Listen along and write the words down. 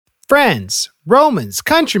Friends, Romans,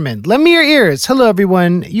 countrymen, lend me your ears. Hello,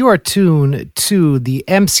 everyone. You are tuned to the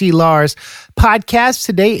MC Lars podcast.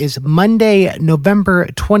 Today is Monday, November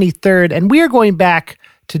 23rd, and we are going back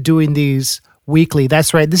to doing these weekly.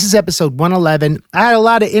 That's right. This is episode 111. I had a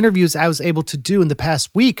lot of interviews I was able to do in the past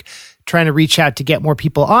week, trying to reach out to get more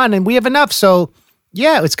people on, and we have enough. So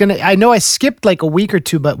yeah, I know I skipped like a week or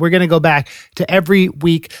two, but we're going to go back to every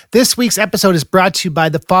week. This week's episode is brought to you by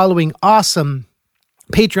the following awesome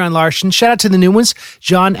Patreon Larson. Shout out to the new ones,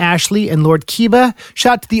 John Ashley and Lord Kiva.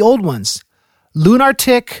 Shout out to the old ones,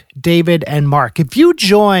 Lunartic, David, and Mark. If you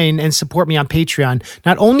join and support me on Patreon,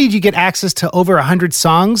 not only do you get access to over 100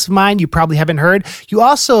 songs of mine you probably haven't heard, you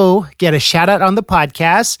also get a shout out on the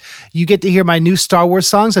podcast. You get to hear my new Star Wars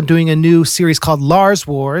songs. I'm doing a new series called Lars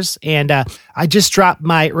Wars, and I just dropped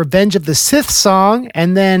my Revenge of the Sith song,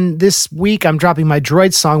 and then this week I'm dropping my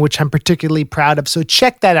Droid song, which I'm particularly proud of, so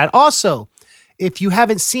check that out. Also, if you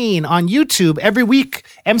haven't seen on YouTube, every week,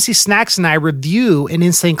 MC Snacks and I review an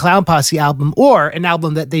Insane Clown Posse album or an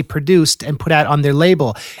album that they produced and put out on their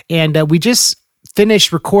label. And we just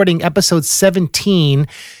finished recording episode 17.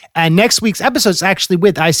 And next week's episode is actually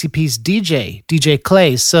with ICP's DJ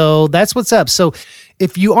Clay. So that's what's up. So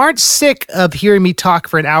if you aren't sick of hearing me talk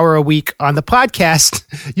for an hour a week on the podcast,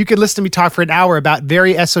 you can listen to me talk for an hour about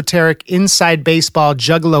very esoteric inside baseball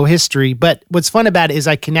juggalo history. But what's fun about it is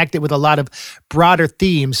I connect it with a lot of broader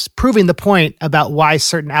themes, proving the point about why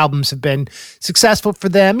certain albums have been successful for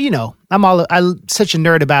them. You know, I'm such a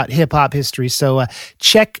nerd about hip hop history. So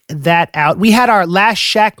check that out. We had our last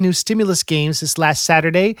Shaq New Stimulus games this last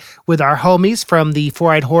Saturday with our homies from the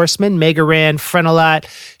Four-Eyed Horsemen, Mega Ran, Frontalot,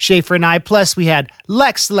 Schaefer, and I. Plus, we had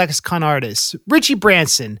Lex Lexicon Artists, Richie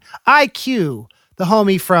Branson, IQ, the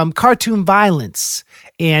homie from Cartoon Violence,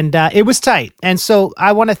 and it was tight. And so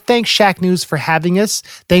I want to thank Shaq News for having us.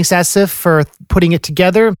 Thanks, Asif, for putting it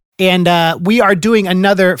together. And we are doing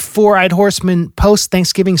another Four-Eyed Horseman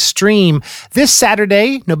post-Thanksgiving stream this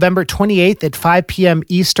Saturday, November 28th at 5 p.m.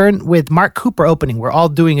 Eastern with Mark Cooper opening. We're all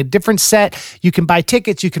doing a different set. You can buy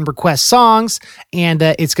tickets, you can request songs, and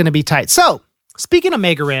it's going to be tight. So, speaking of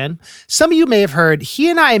Mega Ran, some of you may have heard, he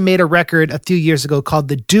and I made a record a few years ago called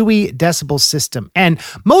the Dewey Decibel System. And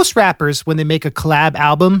most rappers, when they make a collab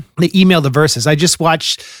album, they email the verses. I just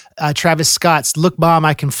watched Travis Scott's Look Mom,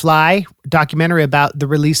 I Can Fly documentary about the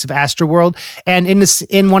release of Astroworld. And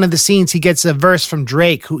in one of the scenes, he gets a verse from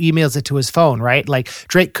Drake, who emails it to his phone, right? Like,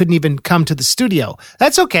 Drake couldn't even come to the studio.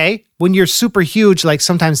 That's okay. When you're super huge, like,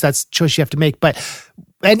 sometimes that's a choice you have to make.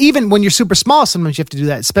 And even when you're super small, sometimes you have to do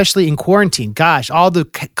that, especially in quarantine. Gosh, all the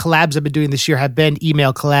collabs I've been doing this year have been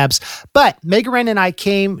email collabs. But Mega Ran and I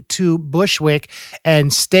came to Bushwick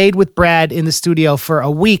and stayed with Brad in the studio for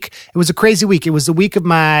a week. It was a crazy week. It was the week of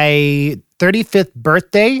my 35th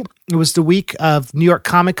birthday. It was the week of New York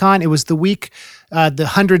Comic Con. It was the week the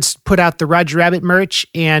Hundreds put out the Roger Rabbit merch.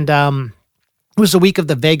 And it was the week of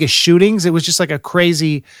the Vegas shootings. It was just like a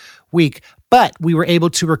crazy week. But we were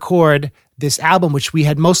able to record this album, which we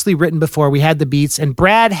had mostly written before. We had the beats, and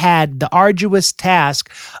Brad had the arduous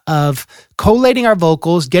task of collating our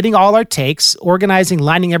vocals, getting all our takes, organizing,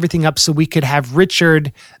 lining everything up so we could have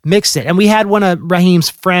Richard mix it. And we had one of Raheem's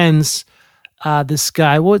friends, this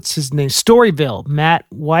guy, what's his name? Storyville, Matt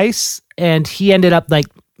Weiss, and he ended up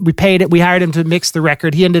we paid it. We hired him to mix the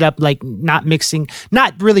record. He ended up not mixing,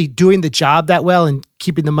 not really doing the job that well and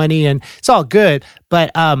keeping the money, and it's all good.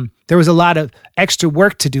 But there was a lot of extra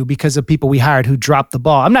work to do because of people we hired who dropped the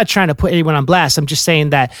ball. I'm not trying to put anyone on blast. I'm just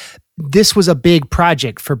saying that this was a big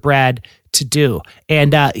project for Brad to do.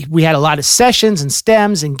 And we had a lot of sessions and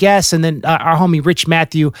stems and guests. And then our homie Rich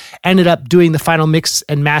Matthew ended up doing the final mix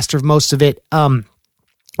and master of most of it. And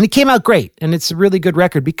it came out great. And it's a really good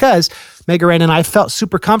record because Mega Ran and I felt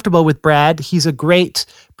super comfortable with Brad. He's a great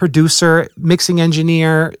producer, mixing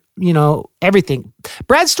engineer, you know, everything.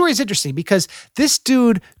 Brad's story is interesting because this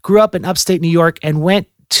dude grew up in upstate New York and went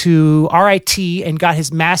to RIT and got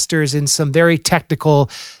his master's in some very technical,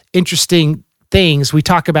 interesting things. We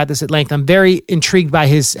talk about this at length. I'm very intrigued by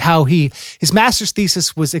his master's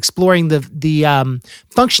thesis was exploring the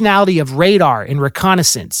functionality of radar and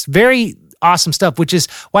reconnaissance. Very awesome stuff, which is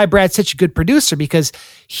why Brad's such a good producer, because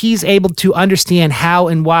he's able to understand how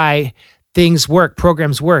and why things work,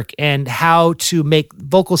 programs work, and how to make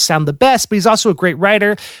vocals sound the best. But he's also a great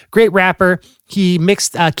writer, great rapper. He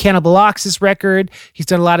mixed Cannibal Ox's record. He's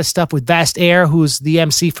done a lot of stuff with Vast Air, who's the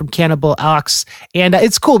MC from Cannibal Ox. And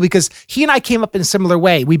it's cool because he and I came up in a similar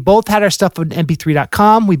way. We both had our stuff on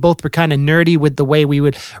mp3.com. We both were kind of nerdy with the way we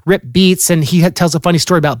would rip beats. And he tells a funny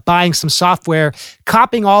story about buying some software,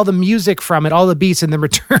 copying all the music from it, all the beats, and then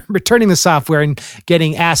returning the software and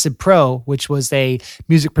getting Acid Pro, which was a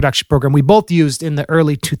music production program we both used in the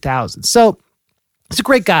early 2000s. So he's a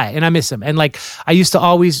great guy, and I miss him. And like, I used to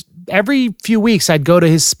always, every few weeks, I'd go to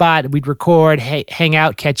his spot, we'd record, hang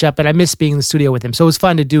out, catch up, and I miss being in the studio with him. So it was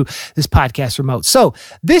fun to do this podcast remote. So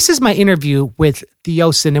this is my interview with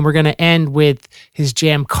Theosyn, and we're going to end with his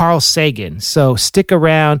jam, Carl Sagan. So stick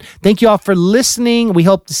around. Thank you all for listening. We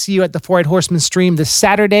hope to see you at the Four-Eyed Horseman stream this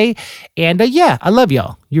Saturday. And yeah, I love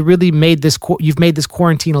y'all. You really made this, you've made this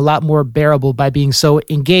quarantine a lot more bearable by being so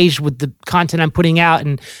engaged with the content I'm putting out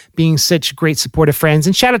and being such great supportive friends.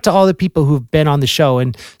 And shout out to all the people who've been on the show,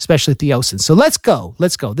 and especially Theosyn. So let's go.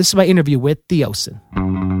 This is my interview with Theosyn.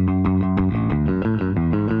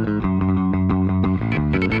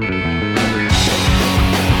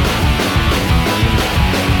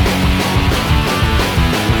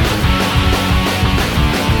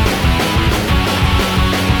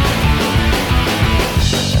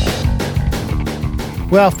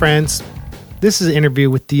 Well, friends, this is an interview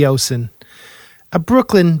with Theosyn, a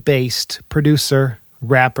Brooklyn-based producer,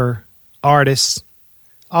 rapper, artist,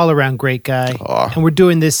 all-around great guy. Oh. And we're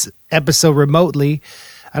doing this episode remotely.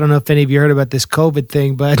 I don't know if any of you heard about this COVID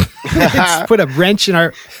thing, but it's put a wrench in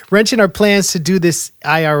our plans to do this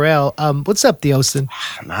IRL. What's up, Theosyn?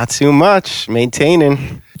 Not too much.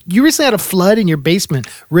 Maintaining. You recently had a flood in your basement,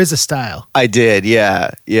 RZA style. I did,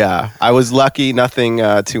 yeah. I was lucky. Nothing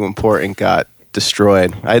too important got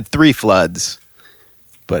destroyed. I had 3 floods,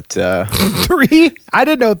 but 3? I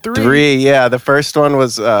didn't know 3. 3, yeah. The first one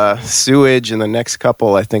was sewage, and the next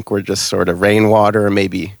couple, I think, were just sort of rainwater, or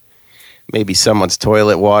maybe someone's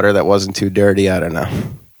toilet water that wasn't too dirty. I don't know.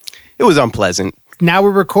 It was unpleasant. Now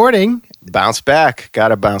we're recording. Bounce back.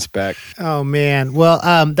 Gotta bounce back. Oh man. Well,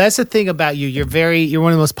 that's the thing about you. You're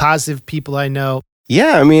one of the most positive people I know.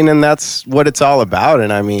 Yeah, I mean, and that's what it's all about.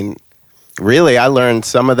 And I mean, really, I learned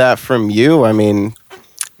some of that from you. I mean,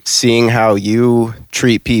 seeing how you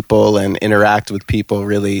treat people and interact with people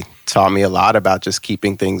really taught me a lot about just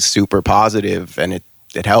keeping things super positive, and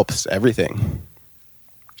it helps everything.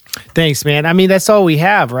 Thanks, man. I mean, that's all we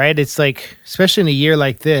have, right? It's like, especially in a year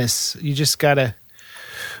like this, you just gotta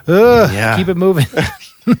keep it moving.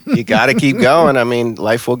 You gotta keep going. I mean,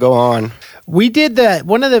 life will go on. We did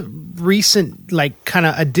one of the recent, like, kind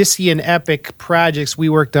of Odyssean epic projects we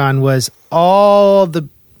worked on was all the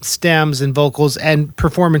stems and vocals and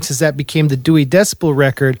performances that became the Dewey Decibel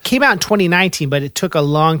record. Came out in 2019, but it took a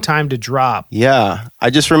long time to drop. Yeah. I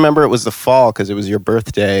just remember it was the fall because it was your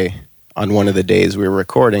birthday on one of the days we were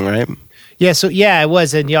recording, right? Yeah, so yeah, it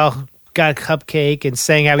was. And y'all got a cupcake and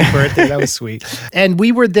sang happy birthday. That was sweet. And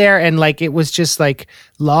we were there, and like, it was just like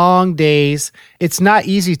long days. It's not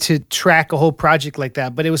easy to track a whole project like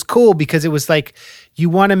that, but it was cool because it was like, you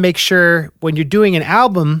want to make sure when you're doing an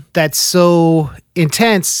album that's so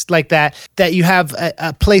intense like that you have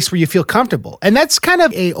a place where you feel comfortable. And that's kind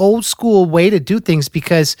of a old school way to do things,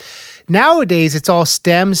 because nowadays it's all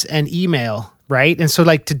stems and email, right? And so,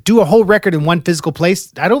 like, to do a whole record in one physical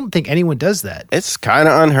place, I don't think anyone does that. It's kind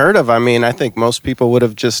of unheard of. I mean, I think most people would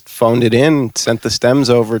have just phoned it in, sent the stems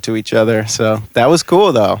over to each other. So that was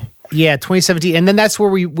cool, though. Yeah, 2017. And then that's where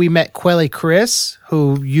we met Quelle Chris,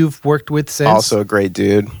 who you've worked with since. Also a great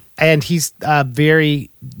dude. And he's a very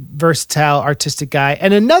versatile, artistic guy.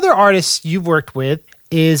 And another artist you've worked with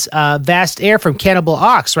is Vast Air from Cannibal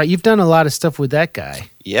Ox, right? You've done a lot of stuff with that guy.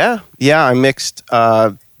 Yeah, I mixed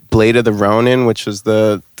Blade of the Ronin, which was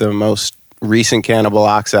the most recent Cannibal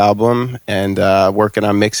Ox album, and working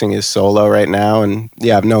on mixing his solo right now. And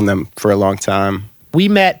yeah, I've known them for a long time. We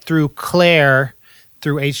met through Clara,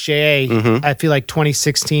 through HJA, I feel like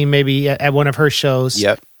 2016, maybe at one of her shows.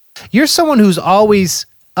 Yep. You're someone who's always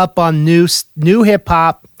up on new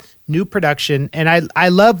hip-hop, new production, and I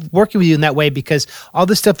love working with you in that way, because all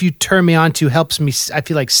the stuff you turn me on to helps me, I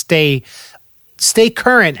feel like, stay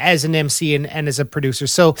current as an MC and as a producer.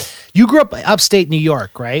 So you grew up upstate New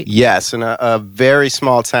York, right? Yes, in a very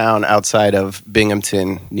small town outside of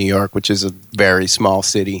Binghamton, New York, which is a very small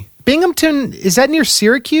city. Binghamton, is that near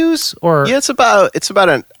Syracuse? Or yeah, it's about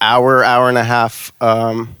an hour and a half,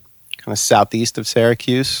 kind of southeast of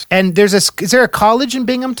Syracuse. And is there a college in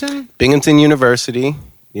Binghamton? Binghamton University.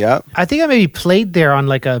 Yeah. I think I maybe played there on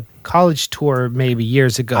like a college tour maybe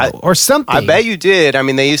years ago or something. I bet you did. I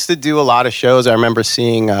mean, they used to do a lot of shows. I remember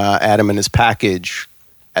seeing Adam and His Package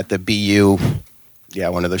at the BU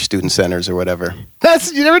one of their student centers or whatever.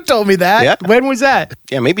 You never told me that. Yeah. When was that?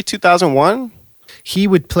 Yeah, maybe 2001. He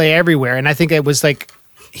would play everywhere, and I think it was like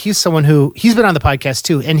he's someone who he's been on the podcast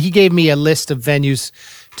too, and he gave me a list of venues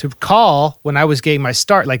to call when I was getting my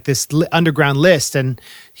start, like this underground list. And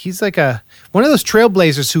he's like one of those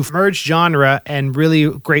trailblazers who merged genre and really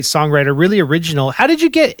great songwriter, really original. How did you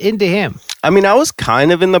get into him? I mean, I was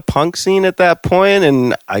kind of in the punk scene at that point,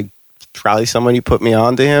 and probably somebody put me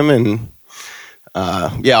on to him, and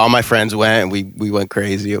all my friends went, and we went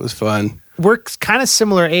crazy. It was fun. We're kind of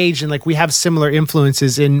similar age, and like we have similar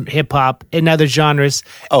influences in hip hop and other genres.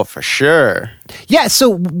 Oh, for sure. Yeah.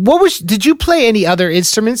 So did you play any other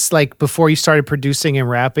instruments like before you started producing and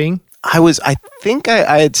rapping? I think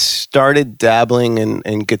I had started dabbling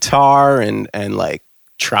in guitar and like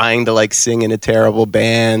trying to like sing in a terrible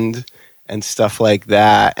band and stuff like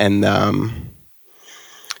that. And then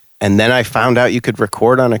I found out you could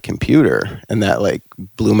record on a computer, and that like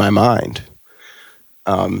blew my mind.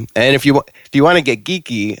 And if you want to get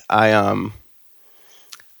geeky, I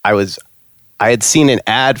had seen an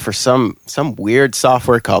ad for some weird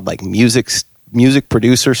software called like Music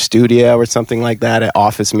Producer Studio or something like that at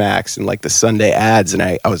Office Max and like the Sunday ads, and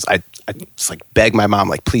I just like begged my mom,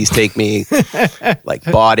 like, please take me. Like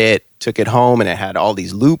bought it, took it home, and it had all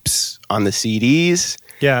these loops on the CDs.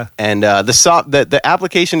 Yeah, and the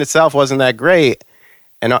application itself wasn't that great,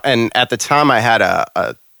 and at the time I had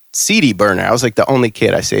a CD burner. I was like the only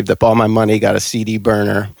kid. I saved up all my money, got a CD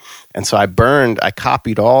burner. And so I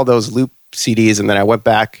copied all those loop CDs, and then I went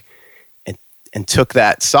back and took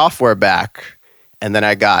that software back. And then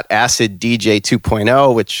I got Acid DJ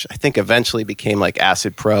 2.0, which I think eventually became like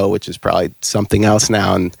Acid Pro, which is probably something else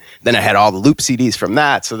now. And then I had all the loop CDs from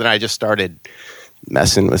that. So then I just started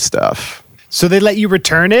messing with stuff. So they let you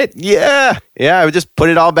return it? Yeah. Yeah. I would just put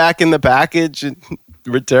it all back in the package and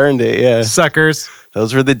returned it. Yeah. Suckers.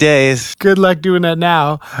 Those were the days. Good luck doing that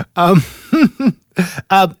now.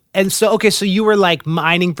 And so, okay, so you were like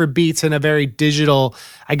mining for beats in a very digital,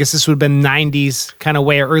 I guess this would have been 90s kind of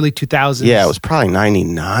way or early 2000s. Yeah, it was probably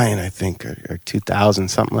 99, I think, or 2000,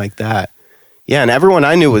 something like that. Yeah, and everyone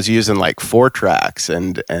I knew was using like 4-tracks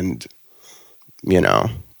and you know,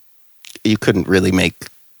 you couldn't really make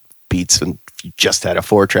beats when you just had a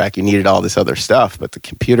 4-track. You needed all this other stuff, but the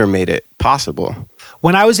computer made it possible.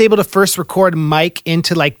 When I was able to first record mic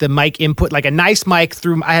into like the mic input, like a nice mic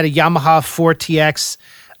I had a Yamaha 4TX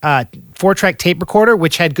 4-track tape recorder,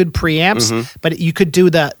 which had good preamps, but you could do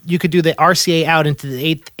the RCA out into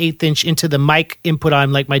the eighth inch into the mic input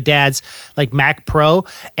on like my dad's like Mac Pro,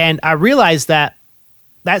 and I realized that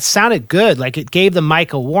sounded good. Like it gave the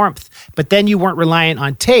mic a warmth, but then you weren't reliant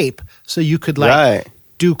on tape, so you could like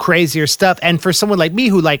do crazier stuff. And for someone like me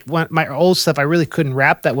who like my old stuff, I really couldn't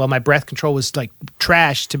rap that well. My breath control was like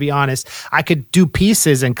trash, to be honest. I could do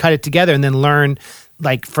pieces and cut it together and then learn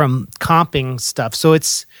like from comping stuff. So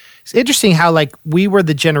it's interesting how like we were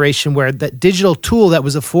the generation where the digital tool that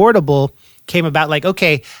was affordable came about. Like,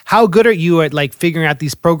 okay, how good are you at like figuring out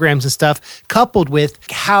these programs and stuff, coupled with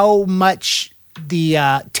how much the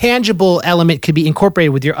tangible element could be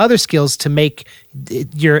incorporated with your other skills to make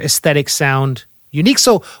your aesthetic sound unique.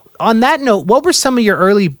 So on that note, what were some of your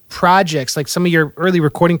early projects, like some of your early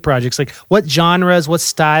recording projects? Like what genres, what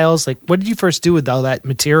styles, like what did you first do with all that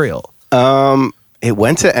material? It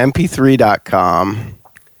went to mp3.com.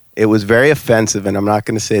 It was very offensive, and I'm not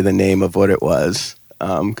going to say the name of what it was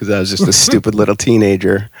because I was just a stupid little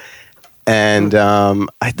teenager. And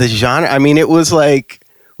the genre, I mean, it was like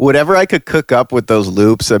whatever I could cook up with those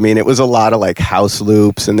loops. I mean, it was a lot of like house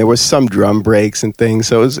loops, and there was some drum breaks and things.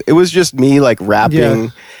 So it was just me like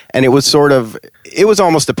rapping, and it was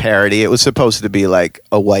almost a parody. It was supposed to be like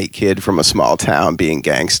a white kid from a small town being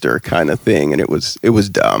gangster kind of thing, and it was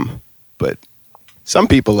dumb, but some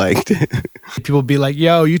people liked it. People be like,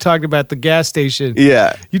 yo, you talked about the gas station.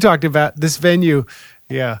 Yeah. You talked about this venue.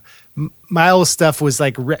 Yeah. My old stuff was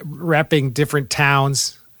like repping different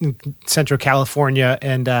towns in Central California.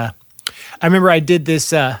 And I remember I did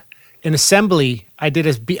this in assembly. I did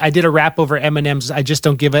a rap over Eminem's I Just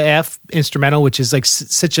Don't Give a F instrumental, which is like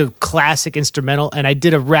such a classic instrumental. And I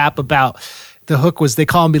did a rap about, the hook was, they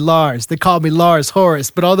call me Lars. They call me Lars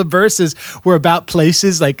Horace. But all the verses were about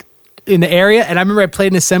places like in the area. And I remember I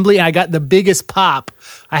played an assembly and I got the biggest pop.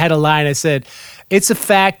 I had a line. I said, it's a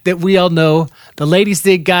fact that we all know the ladies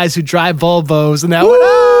dig guys who drive Volvos. And that went,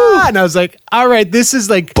 ah! And I was like, all right, this is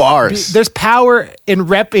like bars. There's power in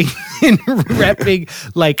repping,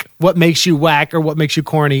 like what makes you whack or what makes you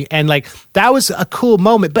corny. And like, that was a cool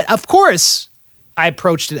moment. But of course, I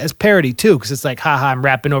approached it as parody too, because it's like, haha, I'm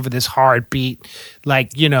rapping over this hard beat,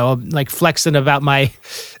 like, like flexing about my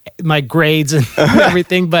grades and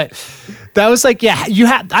everything. But that was like, yeah,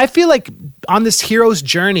 I feel like on this hero's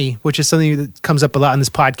journey, which is something that comes up a lot on this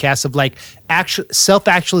podcast, of like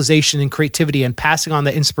self-actualization and creativity and passing on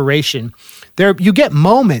the inspiration. There, you get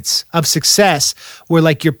moments of success where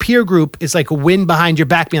like your peer group is like a wind behind your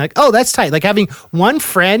back, being like, oh, that's tight. Like having one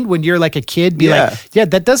friend when you're like a kid be like, yeah,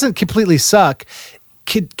 that doesn't completely suck,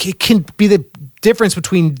 can be the difference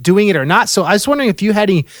between doing it or not. So I was wondering if you had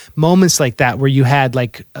any moments like that where you had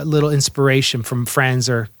like a little inspiration from friends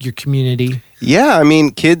or your community. Yeah, I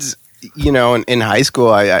mean, kids, in high school,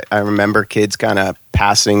 I remember kids kind of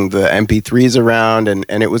passing the MP3s around, and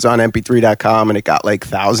it was on mp3.com, and it got like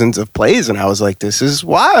thousands of plays, and I was like, this is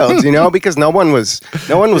wild, because no one was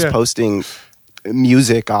posting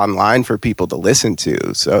music online for people to listen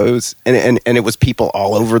to. So it was, and it was people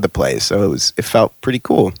all over the place. So it felt pretty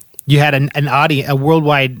cool. You had an audience, a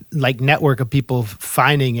worldwide like network of people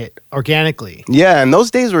finding it organically. Yeah, and those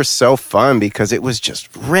days were so fun because it was just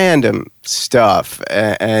random stuff,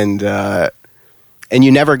 and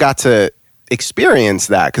you never got to experience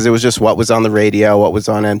that because it was just what was on the radio, what was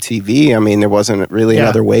on MTV. I mean, there wasn't really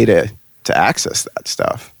another way to access that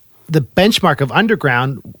stuff. The benchmark of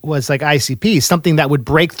underground was like ICP, something that would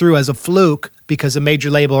break through as a fluke because a major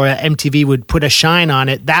label or MTV would put a shine on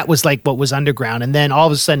it. That was like what was underground. And then all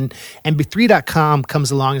of a sudden, mp3.com comes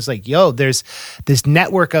along. It's like, yo, there's this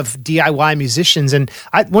network of DIY musicians. And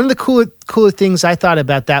one of the cooler things I thought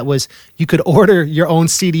about that was you could order your own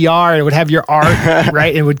CDR and it would have your art,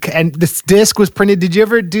 right? And this disc was printed. Did you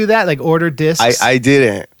ever do that? Like order discs? I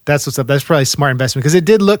didn't. That's what's up. That's probably a smart investment because it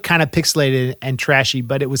did look kind of pixelated and trashy,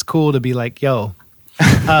 but it was cool to be like, yo,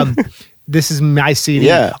 this is my CD.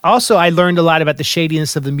 Yeah. Also, I learned a lot about the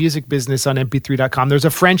shadiness of the music business on mp3.com. There's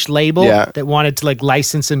a French label that wanted to like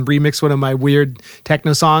license and remix one of my weird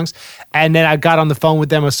techno songs. And then I got on the phone with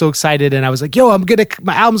them. I was so excited. And I was like, yo,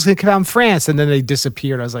 my album's going to come out in France. And then they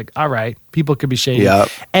disappeared. I was like, all right, people could be shady. Yep.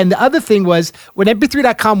 And the other thing was when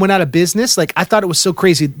mp3.com went out of business, like I thought it was so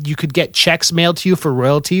crazy. You could get checks mailed to you for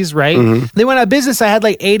royalties, right? Mm-hmm. They went out of business. I had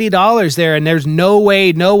like $80 there and there's no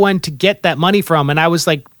way, no one to get that money from. And I was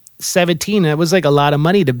like, 17, and it was like a lot of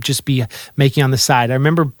money to just be making on the side. I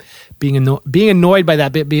remember being annoyed by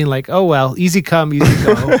that bit, being like, oh, well, easy come, easy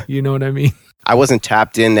go. You know what I mean? I wasn't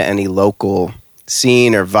tapped into any local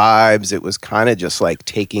scene or vibes. It was kind of just like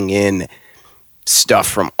taking in stuff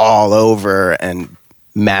from all over and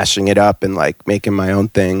mashing it up and like making my own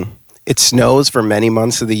thing. It snows for many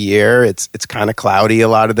months of the year. It's kind of cloudy a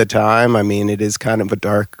lot of the time. I mean, it is kind of a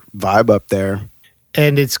dark vibe up there.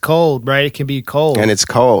 And it's cold, right? It can be cold. And it's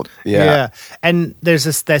cold, yeah. And there's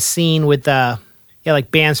that scene with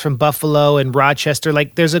like bands from Buffalo and Rochester.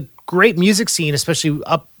 Like there's a great music scene, especially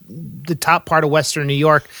up the top part of Western New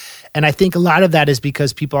York. And I think a lot of that is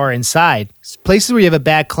because people are inside. Places where you have a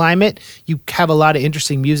bad climate, you have a lot of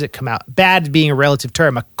interesting music come out. Bad being a relative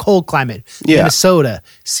term, a cold climate. Yeah. Minnesota,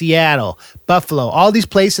 Seattle, Buffalo, all these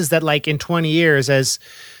places that like in 20 years as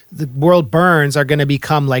the world burns are going to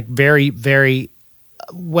become like very, very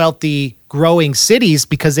wealthy growing cities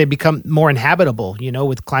because they become more inhabitable,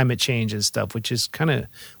 with climate change and stuff, which is kind of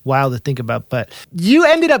wild to think about. But you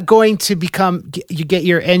ended up going to you get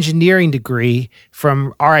your engineering degree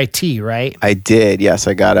from RIT, right? I did, yes.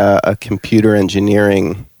 I got a computer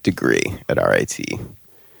engineering degree at RIT.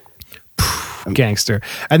 Gangster.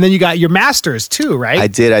 And then you got your master's too, right? I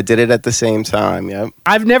did it at the same time, yep.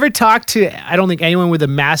 I've never talked to, I don't think anyone with a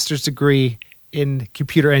master's degree in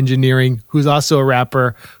computer engineering who's also a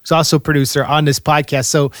rapper, who's also a producer on this podcast.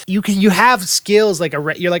 So you have skills like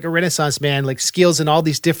you're like a Renaissance man, like skills in all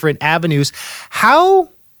these different avenues.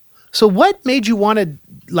 So what made you want to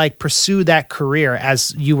like pursue that career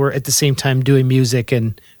as you were at the same time doing music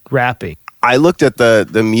and rapping? I looked at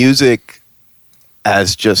the music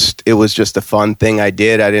as it was just a fun thing I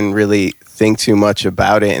did. I didn't really think too much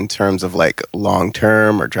about it in terms of like long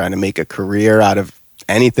term or trying to make a career out of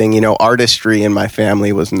anything. Artistry in my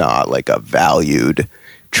family was not like a valued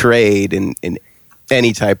trade in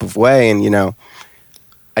any type of way. And,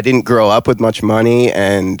 I didn't grow up with much money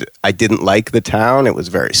and I didn't like the town. It was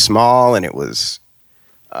very small and it was,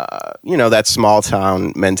 that small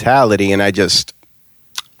town mentality. And I just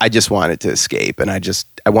wanted to escape and I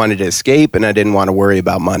wanted to escape and I didn't want to worry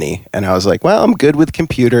about money. And I was like, well, I'm good with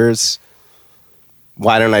computers.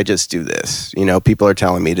 Why don't I just do this? People are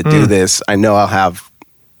telling me to do this. I know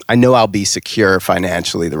I'll be secure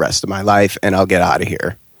financially the rest of my life and I'll get out of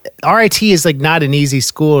here. RIT is like not an easy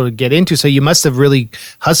school to get into. So you must have really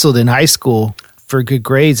hustled in high school. for good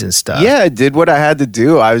grades and stuff. Yeah, I did what I had to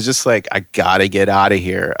do. I was just like, I gotta get out of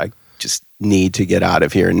here. I just need to get out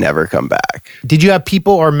of here and never come back. Did you have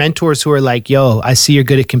people or mentors who are like, yo, I see you're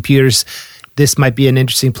good at computers. This might be an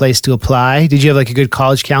interesting place to apply. Did you have like a good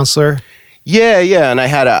college counselor? Yeah.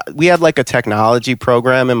 And we had like a technology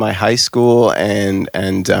program in my high school, and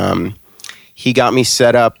he got me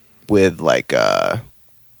set up with like a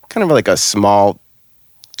kind of like a small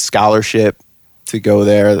scholarship to go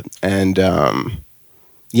there. And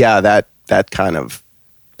that kind of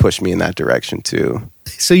pushed me in that direction too.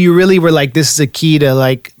 So you really were like, this is a key to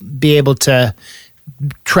like be able to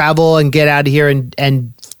travel and get out of here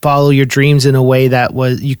and follow your dreams in a way that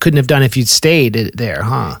you couldn't have done if you'd stayed there,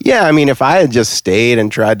 huh? Yeah, I mean, if I had just stayed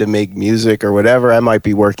and tried to make music or whatever, I might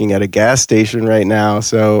be working at a gas station right now.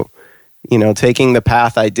 So, taking the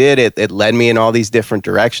path I did, it led me in all these different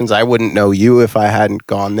directions. I wouldn't know you if I hadn't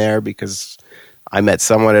gone there, because I met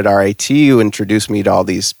someone at RIT who introduced me to all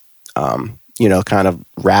these, kind of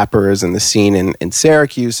rappers in the scene in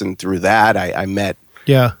Syracuse. And through that, I met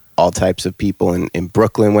all types of people in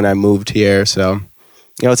Brooklyn when I moved here. So,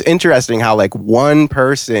 it's interesting how like one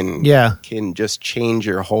person can just change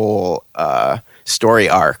your whole story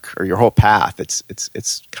arc or your whole path.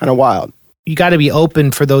 It's kind of wild. You got to be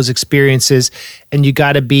open for those experiences, and you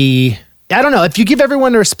got to be, I don't know, if you give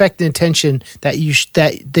everyone the respect and attention that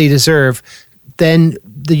they deserve, then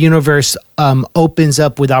the universe opens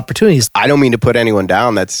up with opportunities. I don't mean to put anyone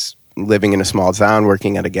down that's living in a small town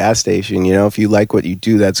working at a gas station. If you like what you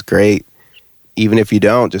do, that's great. Even if you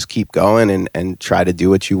don't, just keep going and try to do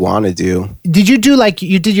what you want to do. Did you do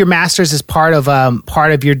you did your master's as part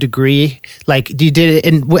of your degree? Like, you did it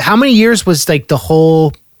in how many years was like the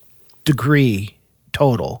whole degree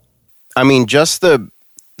total? I mean, just the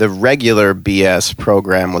regular BS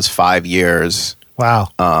program was 5 years. Wow.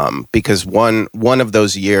 Because one of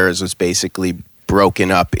those years was basically broken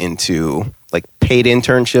up into like paid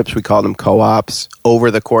internships. We call them co-ops. Over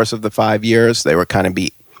the course of the 5 years, they were kind of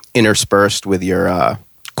be interspersed with your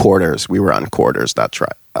quarters. We were on quarters, not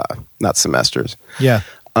semesters. Yeah.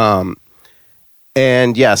 So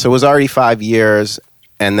it was already 5 years,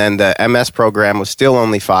 and then the MS program was still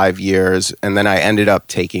only 5 years, and then I ended up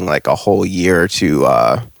taking like a whole year to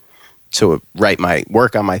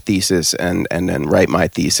work on my thesis and then write my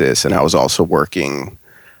thesis. And I was also working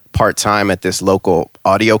part-time at this local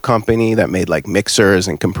audio company that made like mixers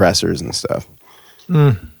and compressors and stuff.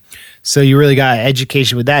 So you really got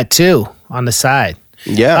education with that too on the side.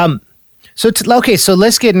 Yeah. So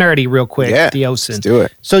let's get nerdy real quick. Yeah, Theosyn. let's do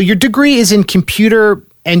it. So your degree is in computer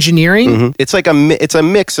engineering. Mm-hmm. It's like a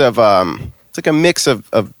mix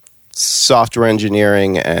of software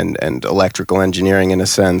engineering and electrical engineering, in a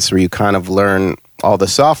sense, where you kind of learn all the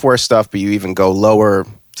software stuff, but you even go lower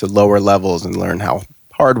levels and learn how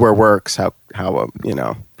hardware works, how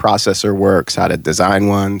processor works, how to design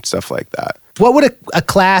one, stuff like that. What would a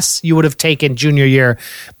class you would have taken junior year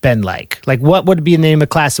been like? Like, what would be the name of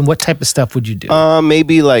class, and what type of stuff would you do?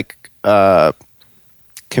 Maybe like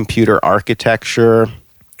computer architecture,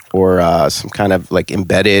 or some kind of like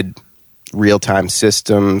embedded real-time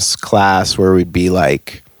systems class, where we'd be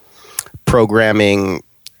like programming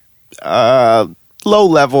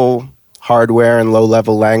low-level hardware and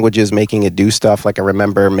low-level languages, making it do stuff. Like I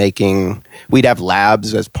remember we'd have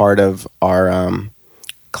labs as part of our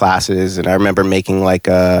classes, and I remember making like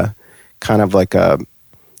a kind of like a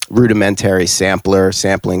rudimentary sampler,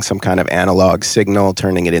 sampling some kind of analog signal,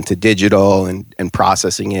 turning it into digital and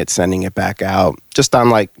processing it, sending it back out, just on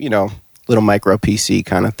like, little micro PC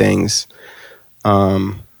kind of things.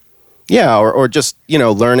 Or just,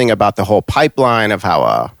 learning about the whole pipeline of how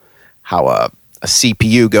a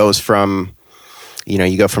CPU goes from,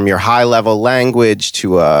 you go from your high level language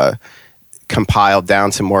to compiled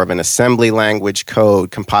down to more of an assembly language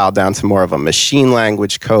code, compiled down to more of a machine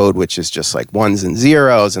language code, which is just like ones and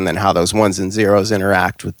zeros, and then how those ones and zeros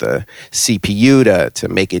interact with the CPU to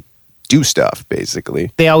make it do stuff,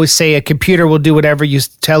 basically. They always say a computer will do whatever you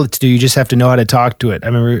tell it to do. You just have to know how to talk to it. I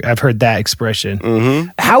remember I've heard that expression. Mm-hmm.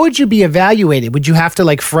 How would you be evaluated? Would you have to,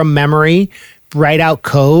 like, from memory, write out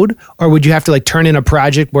code, or would you have to like turn in a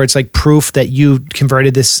project where it's like proof that you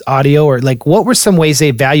converted this audio, or like what were some ways they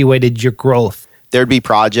evaluated your growth? There'd be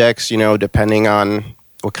projects, depending on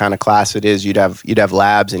what kind of class it is. You'd have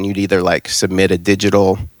labs, and you'd either like submit a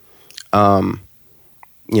digital,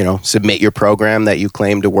 submit your program that you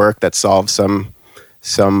claim to work that solves some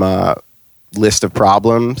list of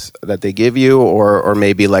problems that they give you, or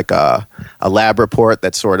maybe like a lab report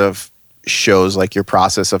that sort of shows like your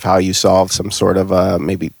process of how you solve some sort of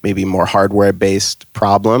maybe more hardware based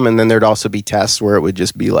problem. And then there'd also be tests where it would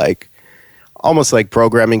just be like almost like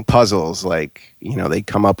programming puzzles. Like, they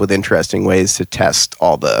come up with interesting ways to test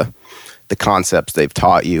all the concepts they've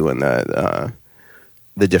taught you and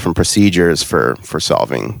the different procedures for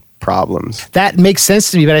solving problems. That makes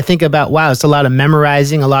sense to me, but I think about, wow, it's a lot of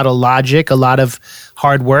memorizing, a lot of logic, a lot of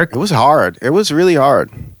hard work. It was hard. It was really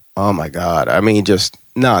hard. Oh my God. I mean, just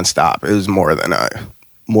nonstop. It was more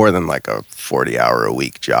than like a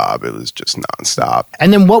 40-hour-a-week job. It was just nonstop.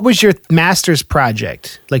 And then what was your master's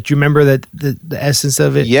project? Like, do you remember the essence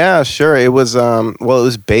of it? Yeah, sure. It was, it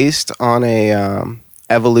was based on a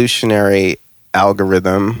evolutionary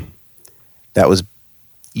algorithm that was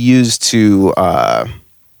used to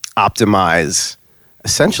optimize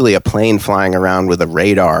essentially a plane flying around with a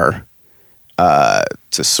radar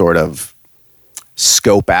to sort of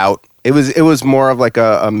scope out. It was more of like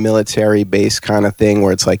a military base kind of thing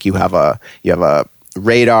where it's like you have a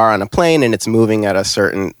radar on a plane and it's moving at a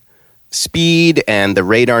certain speed, and the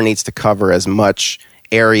radar needs to cover as much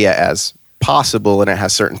area as possible, and it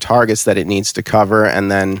has certain targets that it needs to cover,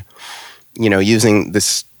 and then using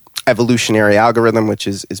this evolutionary algorithm, which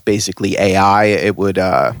is basically AI, it would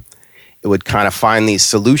kind of find these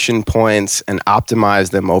solution points and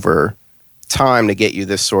optimize them over time to get you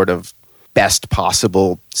this sort of best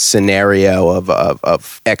possible scenario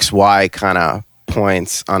of XY kind of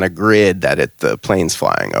points on a grid that the plane's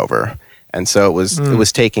flying over. And so it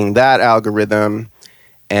was taking that algorithm,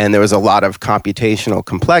 and there was a lot of computational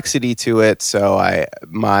complexity to it. So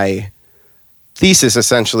my thesis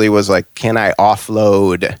essentially was like, can I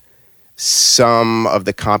offload some of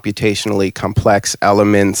the computationally complex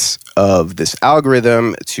elements of this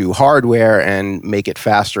algorithm to hardware and make it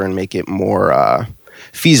faster and make it more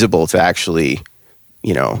feasible to actually,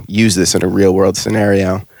 use this in a real world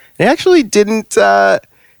scenario. It actually didn't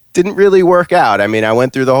really work out. I mean, I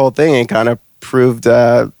went through the whole thing and kind of proved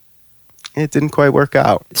it didn't quite work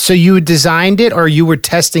out. So you designed it, or you were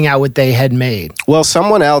testing out what they had made? Well,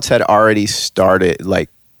 someone else had already started,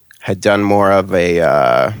 had done more of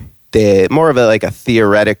a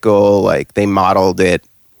theoretical, like they modeled it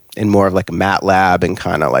in more of like a MATLAB and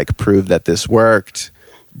kind of like proved that this worked,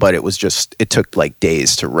 but it took like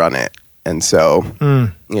days to run it. And so,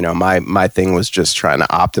 my thing was just trying to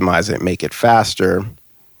optimize it, make it faster,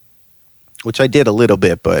 which I did a little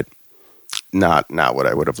bit, but not what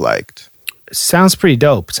I would have liked. Sounds pretty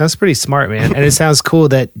dope. Sounds pretty smart, man. And it sounds cool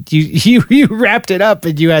that you wrapped it up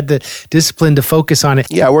and you had the discipline to focus on it.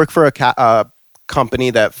 Yeah, I work for a company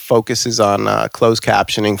that focuses on closed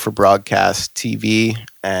captioning for broadcast TV.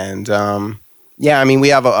 And we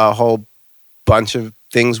have a whole bunch of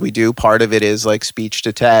things we do. Part of it is like speech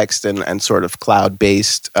to text and sort of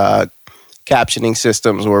cloud-based captioning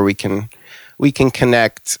systems where we can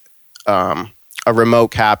connect a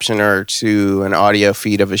remote captioner to an audio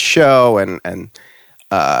feed of a show and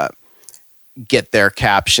get their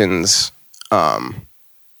captions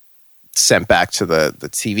sent back to the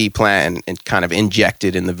TV plant and kind of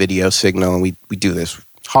injected in the video signal. And we do this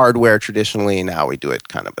hardware traditionally. Now we do it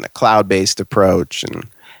kind of in a cloud-based approach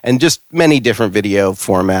and just many different video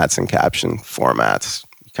formats and caption formats.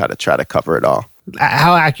 You kind of try to cover it all.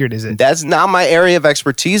 How accurate is it? That's not my area of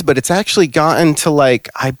expertise, but it's actually gotten to like,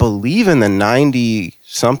 I believe in the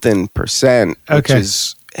 90-something%, which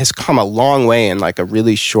has come a long way in like a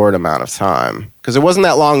really short amount of time. Because it wasn't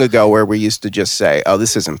that long ago where we used to just say, oh,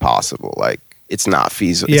 this is impossible. Like, it's not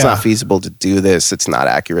feasible. Yeah. It's not feasible to do this. It's not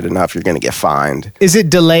accurate enough. You're going to get fined. Is it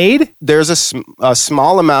delayed? There's a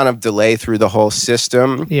small amount of delay through the whole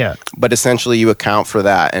system. Yeah. But essentially you account for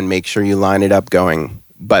that and make sure you line it up going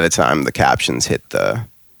by the time the captions hit the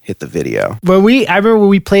video. I remember when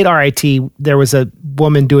we played RIT, there was a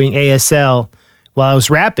woman doing ASL while I was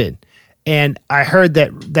rapping. And I heard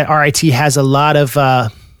that RIT has a lot of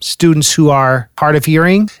students who are hard of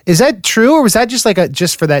hearing. Is that true, or was that just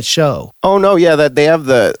just for that show? Oh no, yeah, that they have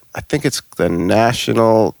I think it's the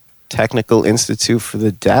National Technical Institute for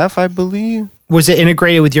the Deaf, I believe. Was it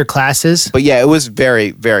integrated with your classes? But yeah, it was very,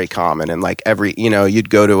 very common. And like you'd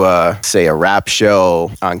go to a rap show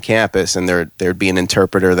on campus and there'd be an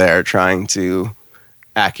interpreter there trying to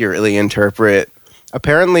accurately interpret.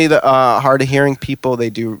 Apparently the hard of hearing people, they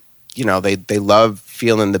do, they love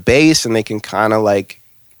feeling the bass and they can kind of like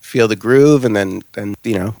feel the groove and then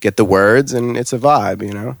get the words, and it's a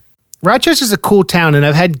vibe, Rochester's a cool town, and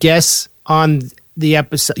I've had guests on the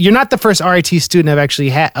episode. You're not the first RIT student I've actually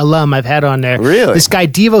had, alum I've had on there. Really? This guy,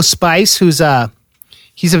 Devo Spice, he's a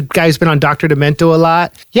guy who's been on Dr. Demento a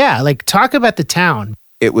lot. Yeah, like talk about the town.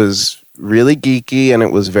 It was really geeky and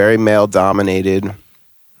it was very male dominated,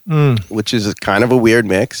 which is kind of a weird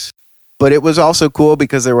mix. But it was also cool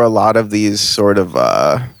because there were a lot of these sort of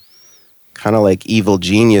kind of like evil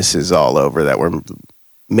geniuses all over that were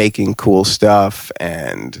making cool stuff.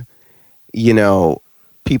 And, you know,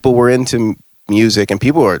 people were into music and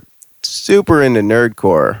people were super into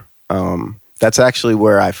nerdcore. That's actually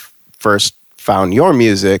where I first found your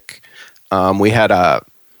music. We had I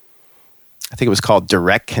think it was called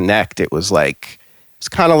Direct Connect. It's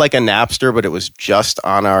kind of like a Napster, but it was just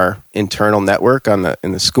on our internal network in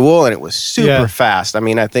the school, and it was super fast. I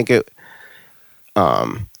mean, I think it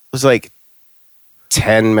was like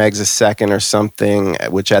 10 megs a second or something,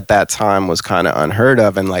 which at that time was kind of unheard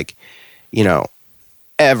of. And like, you know,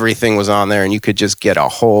 everything was on there, and you could just get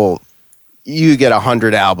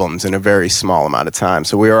 100 albums in a very small amount of time.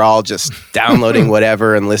 So we were all just downloading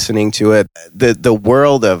whatever and listening to it. The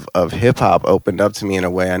world of hip hop opened up to me in a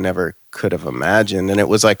way I never could have imagined. And it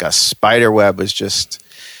was like a spider web. Was just,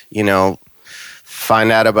 you know,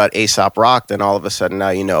 find out about Aesop Rock, then all of a sudden now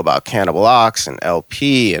you know about Cannibal Ox and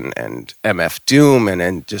LP and MF Doom,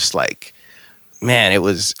 and just like, man, it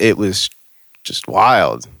was just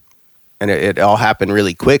wild. And it all happened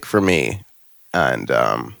really quick for me. And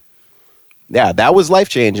yeah, that was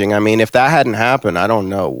life-changing. I mean, if that hadn't happened, I don't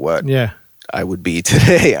know what I would be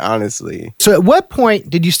today, honestly. So at what point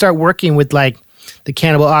did you start working with like the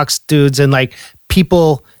Cannibal Ox dudes and like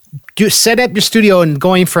people set up your studio and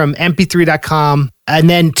going from mp3.com and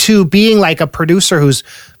then to being like a producer who's,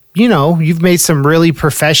 you know, you've made some really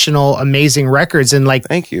professional, amazing records and like...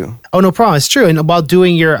 Thank you. Oh, no problem. It's true. And while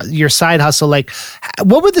doing your side hustle, like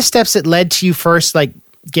what were the steps that led to you first, like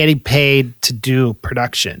getting paid to do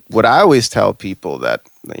production? What I always tell people that,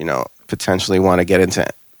 you know, potentially want to get into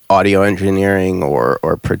audio engineering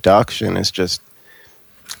or production is just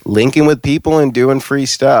linking with people and doing free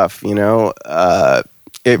stuff. You know,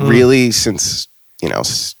 it really, since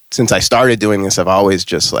I started doing this, I've always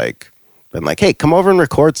just like been like, hey, come over and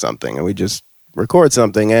record something. And we just record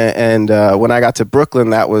something. And when I got to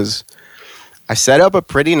Brooklyn, I set up a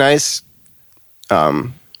pretty nice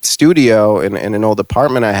studio in an old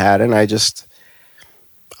apartment I had. And I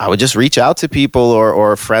would just reach out to people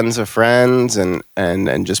or friends of friends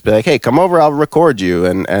and just be like, hey, come over, I'll record you.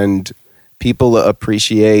 And people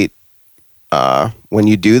appreciate when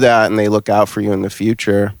you do that and they look out for you in the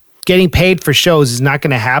future. Getting paid for shows is not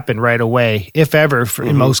going to happen right away, if ever,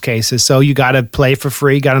 in most cases. So you got to play for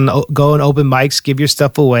free, got to go on open mics, give your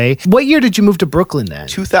stuff away. What year did you move to Brooklyn then?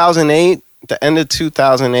 2008, the end of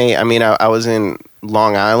 2008. I mean, I was in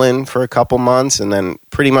Long Island for a couple months, and then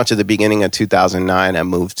pretty much at the beginning of 2009, I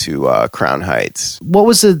moved to Crown Heights. What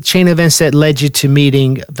was the chain of events that led you to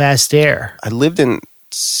meeting Vast Air? I lived in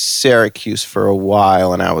Syracuse for a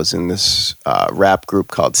while, and I was in this rap group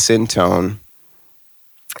called Syntone.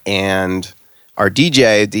 And our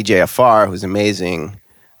DJ Afar, who's amazing,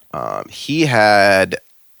 he had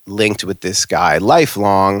linked with this guy,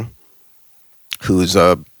 Lifelong, who's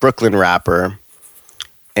a Brooklyn rapper,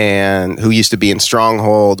 and who used to be in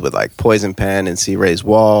Stronghold with like Poison Pen and C. Ray's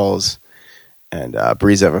Walls and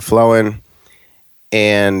Breeze Everflowing.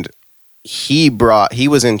 And he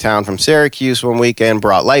was in town from Syracuse one weekend,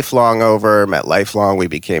 brought Lifelong over, met Lifelong. We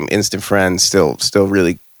became instant friends, still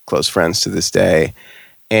really close friends to this day.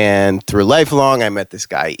 And through Lifelong, I met this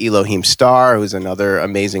guy, Elohim Star, who's another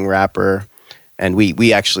amazing rapper. And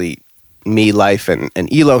we actually, me, Life, and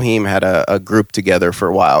Elohim had a group together for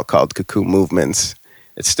a while called Cocoon Movements.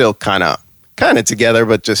 It's still kind of together,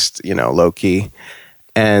 but just, you know, low-key.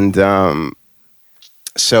 And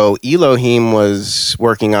so Elohim was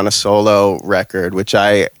working on a solo record, which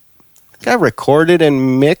I think I recorded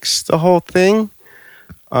and mixed the whole thing,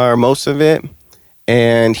 or most of it.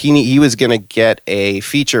 And he was going to get a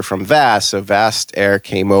feature from Vast. So Vast Air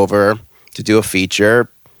came over to do a feature,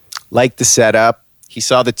 liked the setup. He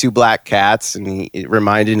saw the two black cats, and it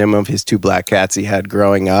reminded him of his two black cats he had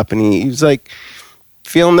growing up. And he was like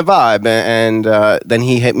feeling the vibe. And then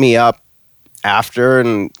he hit me up after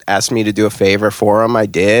and asked me to do a favor for him. I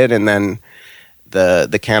did. And then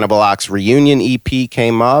the Cannibal Ox reunion EP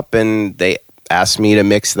came up, and they asked me to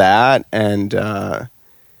mix that. And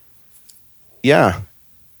yeah.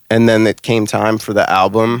 And then it came time for the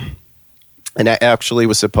album. And I actually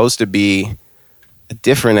was supposed to be a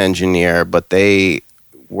different engineer, but they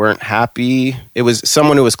weren't happy. It was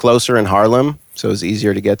someone who was closer in Harlem, so it was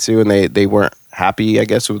easier to get to. And they weren't happy, I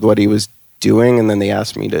guess, with what he was doing. And then they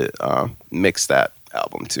asked me to mix that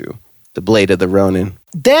album to The Blade of the Ronin.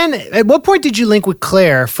 Then, at what point did you link with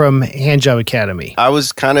Clara from Handjob Academy? I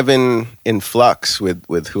was kind of in flux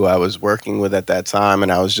with who I was working with at that time,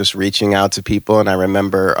 and I was just reaching out to people. And I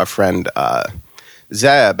remember a friend,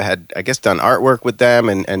 Zeb, had, I guess, done artwork with them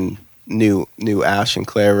and knew Ash and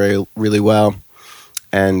Clara really well.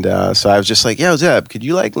 And so I was just like, yo, Zeb, could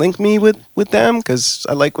you like link me with them? Because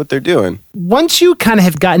I like what they're doing. Once you kind of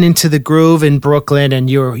have gotten into the groove in Brooklyn and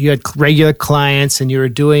you had regular clients and you were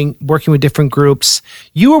working with different groups,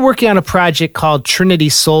 you were working on a project called Trinity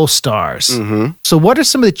Soul Stars. Mm-hmm. So what are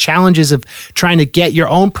some of the challenges of trying to get your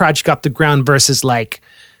own project off the ground versus like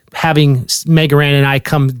having Megaran and I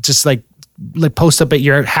come just like post up at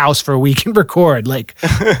your house for a week and record? Like,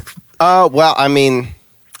 well, I mean,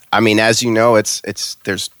 as you know, it's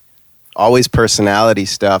there's always personality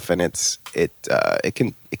stuff, and it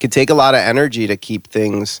can take a lot of energy to keep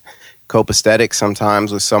things copacetic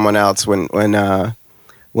sometimes with someone else. When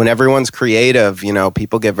everyone's creative, you know,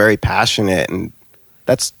 people get very passionate, and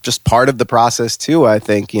that's just part of the process too. I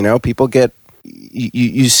think, you know, people get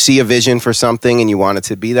you see a vision for something and you want it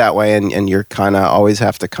to be that way, and you're kind of always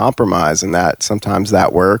have to compromise, and that sometimes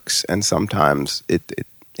that works and sometimes it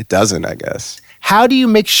doesn't, I guess. How do you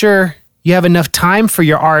make sure you have enough time for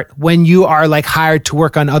your art when you are like hired to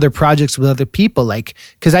work on other projects with other people? Like,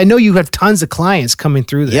 because I know you have tons of clients coming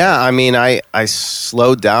through there. Yeah, I mean, I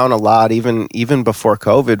slowed down a lot even before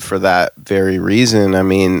COVID for that very reason. I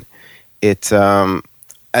mean, it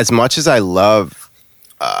as much as I love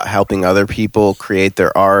helping other people create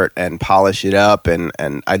their art and polish it up, and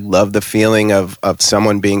I love the feeling of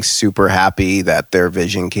someone being super happy that their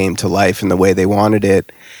vision came to life in the way they wanted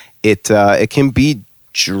it. It can be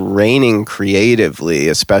draining creatively,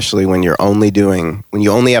 especially when you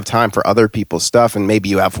only have time for other people's stuff, and maybe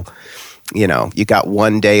you have, you know, you got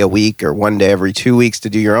one day a week or one day every 2 weeks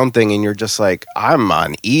to do your own thing, and you're just like, I'm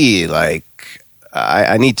on E, like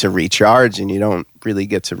I need to recharge, and you don't really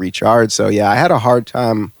get to recharge. So yeah, I had a hard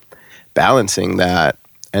time balancing that,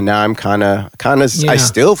 and now I'm kind of I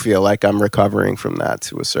still feel like I'm recovering from that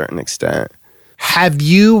to a certain extent. Have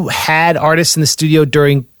you had artists in the studio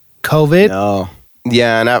during COVID? No.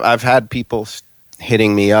 Yeah, and I've had people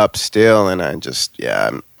hitting me up still, and I just,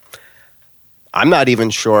 I'm not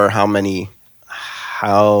even sure how many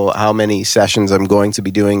sessions I'm going to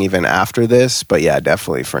be doing even after this, but yeah,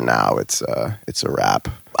 definitely for now it's a wrap.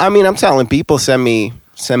 I mean, I'm telling people, send me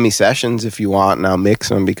sessions if you want, and I'll mix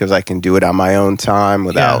them, because I can do it on my own time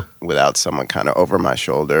without someone kind of over my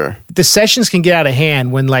shoulder. The sessions can get out of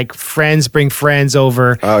hand when like friends bring friends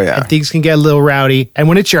over. Oh yeah, and things can get a little rowdy. And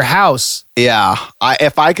when it's your house, yeah,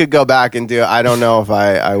 if I could go back and do it, I don't know if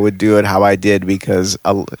I would do it how I did, because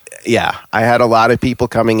I had a lot of people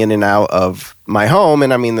coming in and out of my home,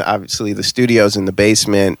 and I mean, obviously the studio's in the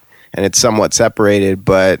basement and it's somewhat separated,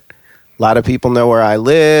 but a lot of people know where I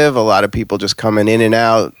live. A lot of people just coming in and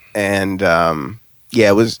out, and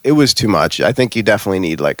it was too much. I think you definitely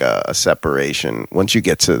need like a separation. Once you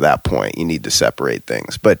get to that point, you need to separate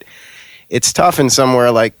things. But it's tough in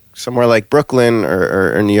somewhere like Brooklyn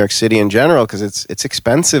or New York City in general, because it's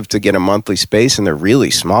expensive to get a monthly space, and they're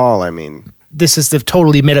really small. I mean, this is the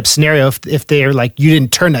totally made up scenario. If they're like, you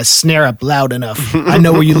didn't turn that snare up loud enough, I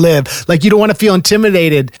know where you live. Like, you don't want to feel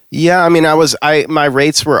intimidated. Yeah, I mean, my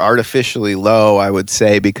rates were artificially low, I would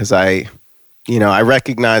say, because I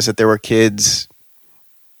recognized that there were kids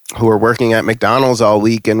who were working at McDonald's all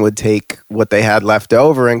week and would take what they had left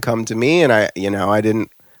over and come to me, and I didn't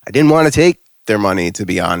want to take their money, to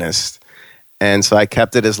be honest. And so I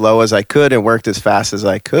kept it as low as I could and worked as fast as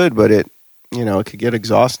I could, but it could get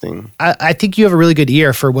exhausting. I think you have a really good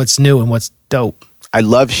ear for what's new and what's dope. I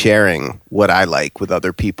love sharing what I like with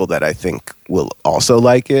other people that I think will also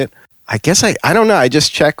like it. I guess I don't know. I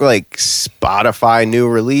just check like Spotify new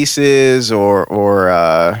releases or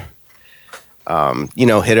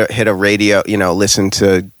hit a radio, listen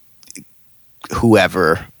to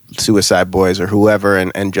whoever, Suicide Boys or whoever,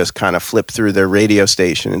 and just kind of flip through their radio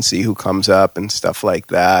station and see who comes up and stuff like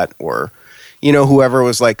that. Or, whoever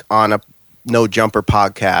was like on a No Jumper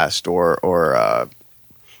podcast or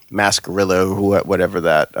Mascarilla, whatever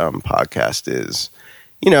that podcast is,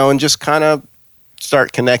 and just kind of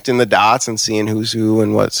start connecting the dots and seeing who's who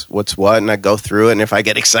and what's what. And I go through it, and if I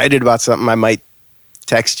get excited about something, I might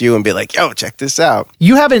text you and be like, yo, check this out.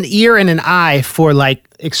 You have an ear and an eye for like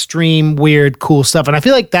extreme, weird, cool stuff. And I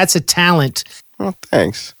feel like that's a talent. Well,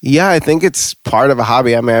 thanks. Yeah, I think it's part of a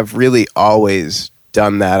hobby. I mean, I've really always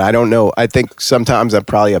done that. I don't know. I think sometimes I'm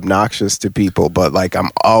probably obnoxious to people, but like I'm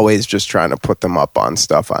always just trying to put them up on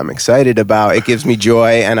stuff I'm excited about. It gives me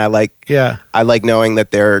joy, and I like knowing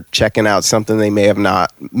that they're checking out something they may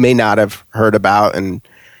not have heard about. And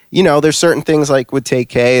there's certain things like with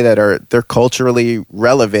TK that they're culturally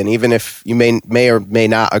relevant, even if you may or may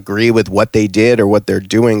not agree with what they did or what they're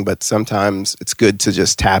doing. But sometimes it's good to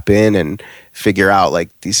just tap in and figure out like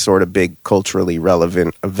these sort of big culturally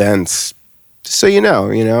relevant events. So,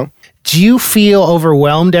 Do you feel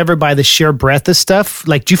overwhelmed ever by the sheer breadth of stuff?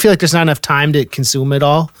 Like, do you feel like there's not enough time to consume it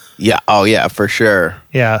all? Yeah. Oh, yeah, for sure.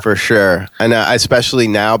 Yeah. For sure. And especially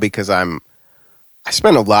now because I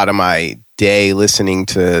spend a lot of my day listening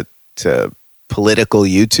to political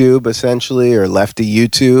YouTube, essentially, or lefty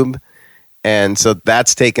YouTube. And so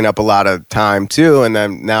that's taken up a lot of time too.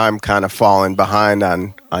 And now I'm kind of falling behind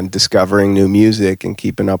on discovering new music and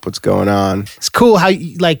keeping up what's going on. It's cool how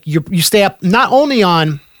you stay up not only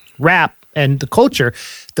on rap and the culture,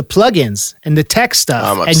 the plugins and the tech stuff.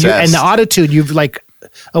 I'm obsessed. And the auto-tune, you've like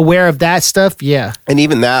aware of that stuff. Yeah. And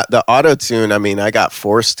even that, the auto-tune, I mean, I got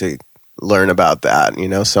forced to learn about that. You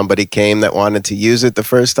know, somebody came that wanted to use it the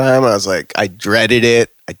first time. I was like, I dreaded it.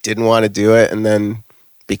 I didn't want to do it. And then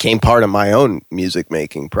became part of my own music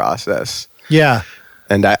making process. Yeah.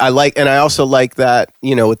 And I also like that,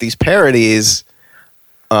 you know, with these parodies,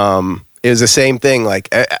 it was the same thing.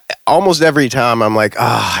 Like almost every time I'm like,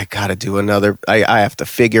 I gotta do another, I have to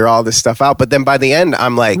figure all this stuff out. But then by the end,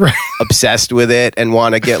 I'm like obsessed with it and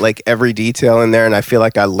want to get like every detail in there. And I feel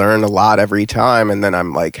like I learn a lot every time. And then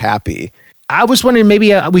I'm like happy. I was wondering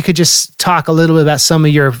maybe we could just talk a little bit about some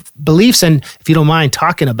of your beliefs, and if you don't mind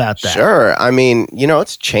talking about that. Sure. I mean, you know,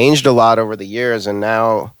 it's changed a lot over the years, and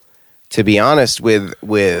now, to be honest, with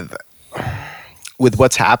what's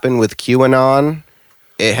happened with QAnon,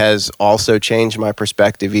 it has also changed my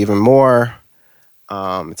perspective even more.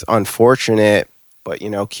 It's unfortunate, but you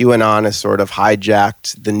know, QAnon has sort of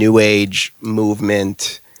hijacked the New Age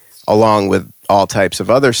movement along with all types of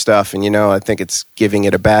other stuff. And, you know, I think it's giving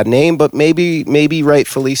it a bad name, but maybe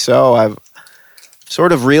rightfully so. I've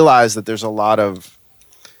sort of realized that there's a lot of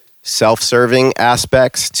self-serving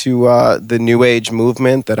aspects to the New Age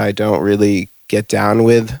movement that I don't really get down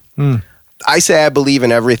with. I say I believe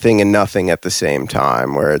in everything and nothing at the same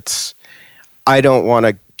time, where I don't want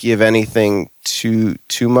to give anything too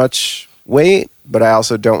much weight, but I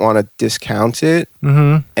also don't want to discount it.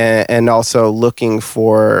 Mm-hmm. And also looking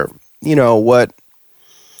for, you know, what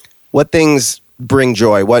things bring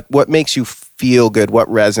joy, what makes you feel good, what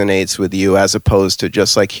resonates with you, as opposed to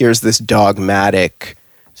just like, here's this dogmatic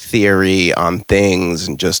theory on things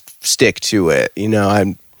and just stick to it. You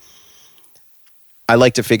know, I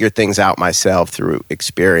like to figure things out myself through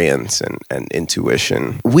experience and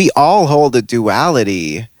intuition. We all hold a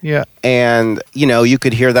duality. Yeah. And, you know, you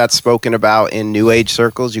could hear that spoken about in New Age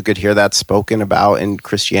circles. You could hear that spoken about in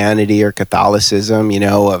Christianity or Catholicism, you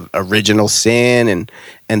know, of original sin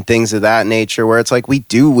and things of that nature, where it's like we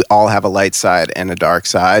do all have a light side and a dark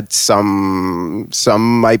side. Some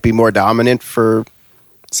might be more dominant for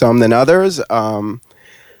some than others. But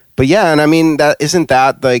yeah, and I mean, that isn't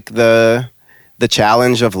that like the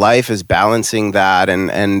challenge of life, is balancing that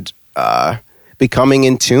and becoming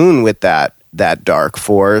in tune with that dark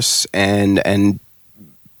force and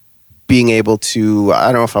being able to, I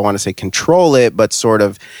don't know if I want to say control it, but sort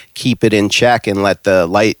of keep it in check and let the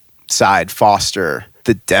light side foster.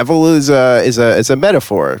 The devil is a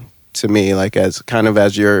metaphor to me, like as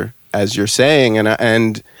you're saying,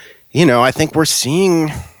 and you know, I think we're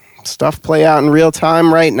seeing stuff play out in real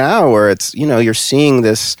time right now, where it's, you know, you're seeing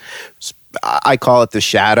this, I call it the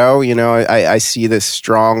shadow. You know, I see this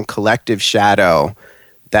strong collective shadow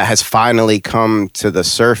that has finally come to the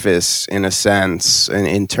surface, in a sense,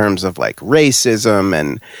 in terms of like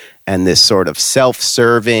racism and this sort of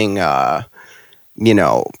self-serving, you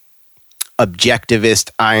know,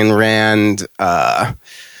 objectivist Ayn Rand,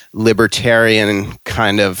 libertarian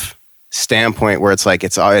kind of standpoint, where it's like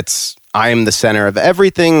I am the center of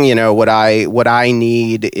everything. You know, what I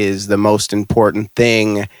need is the most important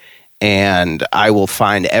thing. And I will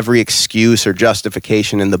find every excuse or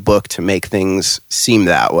justification in the book to make things seem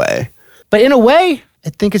that way. But in a way, I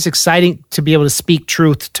think it's exciting to be able to speak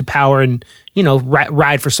truth to power and, you know,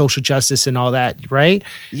 ride for social justice and all that, right?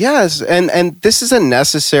 Yes, and this is a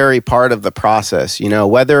necessary part of the process. You know,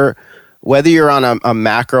 whether you're on a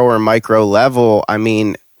macro or micro level, I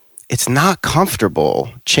mean, it's not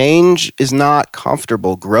comfortable. Change is not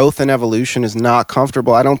comfortable. Growth and evolution is not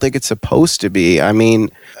comfortable. I don't think it's supposed to be. I mean,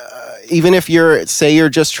 even if you're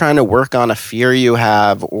just trying to work on a fear you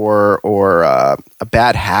have or a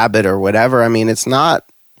bad habit or whatever, I mean, it's not,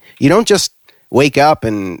 you don't just wake up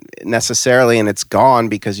and it's gone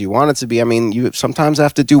because you want it to be. I mean, you sometimes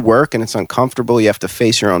have to do work and it's uncomfortable. You have to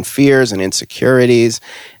face your own fears and insecurities.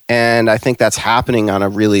 And I think that's happening on a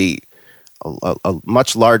really, a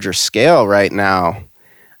much larger scale right now.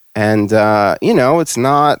 And, you know, it's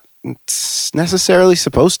not necessarily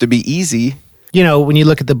supposed to be easy. You know, when you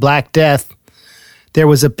look at the Black Death, there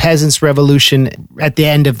was a peasants' revolution at the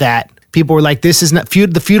end of that people were like, this is not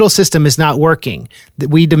the feudal system is not working. That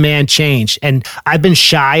we demand change. And I've been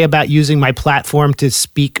shy about using my platform to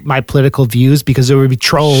speak my political views because there would be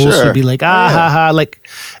trolls who'd be like, ha ha, like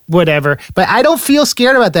whatever. But I don't feel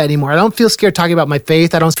scared about that anymore. I don't feel scared talking about my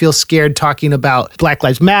faith. I don't feel scared talking about Black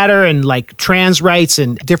Lives Matter and like trans rights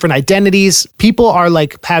and different identities. People are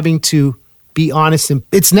like having to be honest, and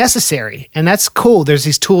it's necessary, and that's cool. There's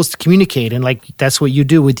these tools to communicate, and like that's what you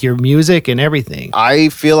do with your music and everything. I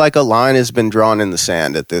feel like a line has been drawn in the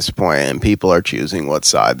sand at this point, and people are choosing what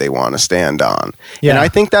side they want to stand on. Yeah. And I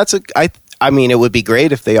think that's I mean, it would be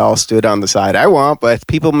great if they all stood on the side I want, but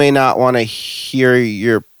people may not want to hear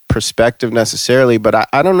your perspective necessarily. But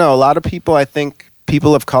I don't know. A lot of people, I think,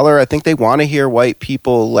 people of color, I think they want to hear white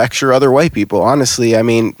people lecture other white people. Honestly, I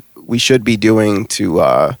mean, we should be doing to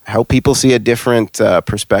help people see a different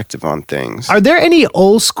perspective on things. Are there any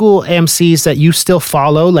old school MCs that you still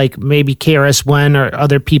follow, like maybe KRS-One or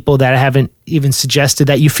other people that haven't even suggested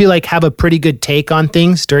that you feel like have a pretty good take on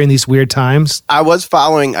things during these weird times? I was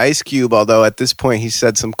following Ice Cube, although at this point he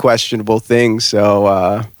said some questionable things.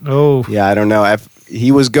 So, yeah, I don't know.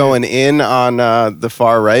 He was going in on the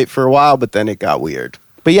far right for a while, but then it got weird.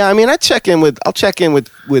 But yeah, I mean, I'll check in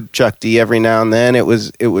with Chuck D every now and then. It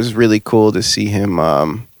was really cool to see him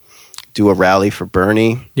do a rally for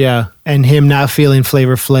Bernie. Yeah, and him not feeling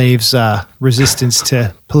Flavor Flav's resistance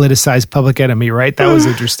to politicize Public Enemy, right? That was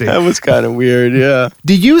interesting. That was kind of weird, yeah.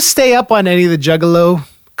 Did you stay up on any of the Juggalo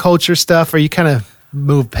culture stuff, or you kind of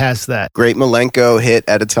moved past that? Great Milenko hit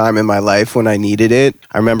at a time in my life when I needed it.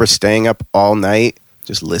 I remember staying up all night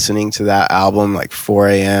just listening to that album, like 4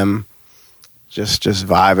 a.m., just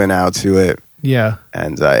vibing out to it. Yeah.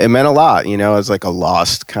 And it meant a lot, you know, as like a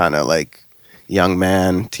lost kind of like young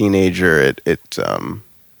man, teenager. It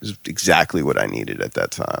was exactly what I needed at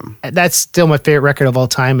that time. That's still my favorite record of all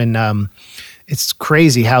time. And it's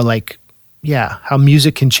crazy how how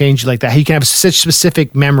music can change you like that. How you can have such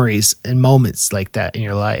specific memories and moments like that in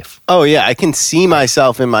your life. Oh yeah. I can see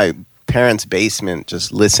myself in my parents' basement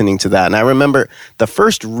just listening to that. And I remember the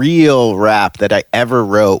first real rap that I ever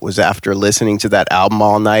wrote was after listening to that album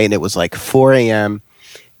all night, and it was like 4 a.m.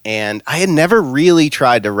 and I had never really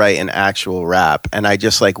tried to write an actual rap, and I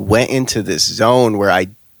just like went into this zone where I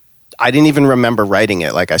didn't even remember writing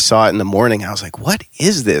it. Like I saw it in the morning, I was like, what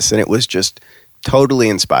is this? And it was just totally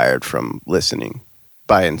inspired from listening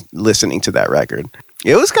to that record.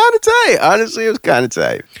 It was kind of tight. Honestly, it was kind of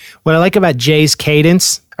tight. What I like about Jay's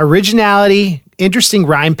cadence, originality, interesting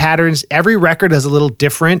rhyme patterns. Every record is a little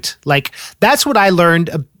different. Like, that's what I learned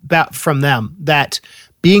about from them, that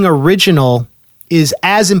being original is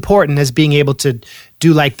as important as being able to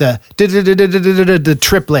do like the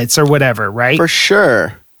triplets or whatever, right? For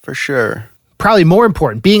sure. Probably more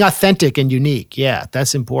important, being authentic and unique. Yeah,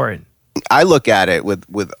 that's important. I look at it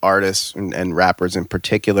with artists and rappers in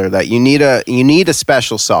particular that you need a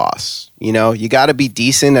special sauce. You know, you got to be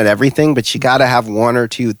decent at everything, but you got to have one or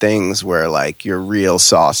two things where like you're real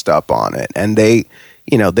sauced up on it. And they,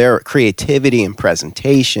 you know, their creativity and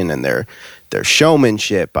presentation and their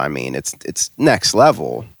showmanship, I mean, it's next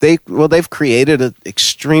level. They've created an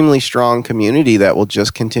extremely strong community that will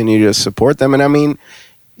just continue to support them. And I mean,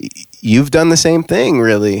 you've done the same thing,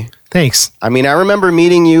 really. Thanks. I mean, I remember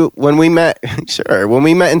meeting you when we met. Sure. When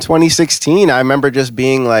we met in 2016, I remember just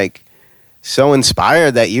being like so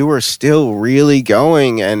inspired that you were still really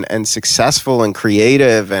going and successful and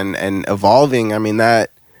creative and evolving. I mean,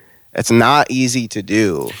 it's not easy to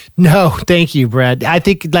do. No, thank you, Brad. I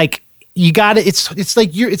think like you got to, it's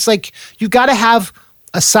like you got to have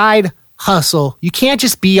a side hustle. You can't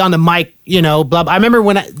just be on the mic, you know, blah, blah. I remember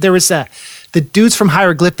when there was the dudes from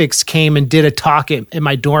Hieroglyphics came and did a talk in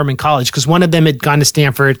my dorm in college because one of them had gone to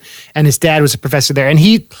Stanford and his dad was a professor there. And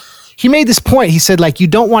he made this point. He said, like, you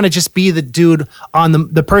don't want to just be the dude on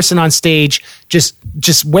the person on stage,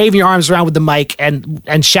 just waving your arms around with the mic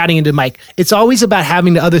and shouting into the mic. It's always about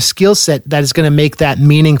having the other skill set that is going to make that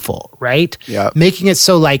meaningful, right? Yeah. Making it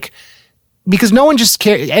so like, because no one just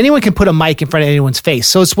cares. Anyone can put a mic in front of anyone's face.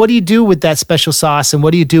 So it's what do you do with that special sauce and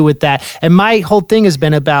what do you do with that? And my whole thing has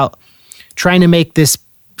been about trying to make this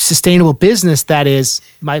sustainable business that is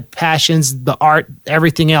my passions, the art,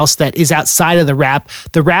 everything else that is outside of the rap.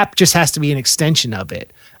 The rap just has to be an extension of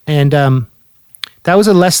it. And that was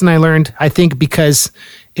a lesson I learned, I think, because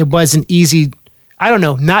it wasn't easy. I don't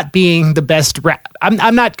know, not being the best rap.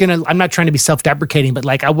 I'm not trying to be self-deprecating, but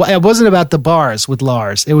like it wasn't about the bars with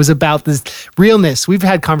Lars. It was about this realness. We've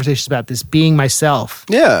had conversations about this, being myself.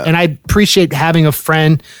 Yeah. And I appreciate having a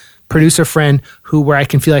producer friend where I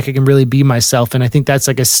can feel like I can really be myself. And I think that's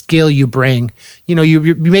like a skill you bring. You know,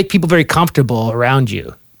 you make people very comfortable around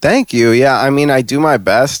you. Thank you. Yeah, I mean, I do my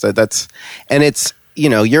best. And it's,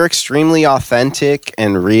 you're extremely authentic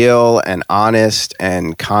and real and honest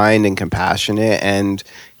and kind and compassionate. And,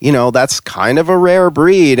 that's kind of a rare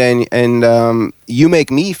breed. And you make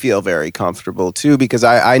me feel very comfortable, too, because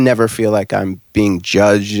I never feel like I'm being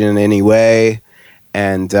judged in any way.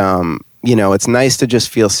 And, it's nice to just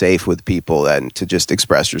feel safe with people and to just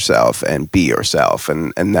express yourself and be yourself.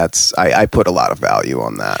 And that's, I put a lot of value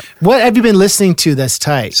on that. What have you been listening to that's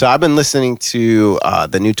tight? So I've been listening to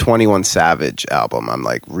the new 21 Savage album. I'm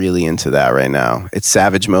like really into that right now. It's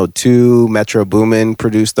Savage Mode 2. Metro Boomin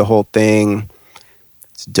produced the whole thing.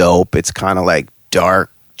 It's dope. It's kind of like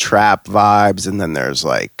dark trap vibes. And then there's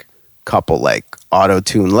like a couple like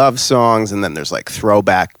auto-tune love songs. And then there's like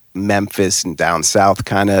throwback Memphis and down south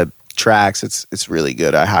kind of tracks. It's really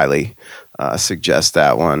good. I highly suggest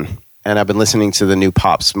that one. And I've been listening to the new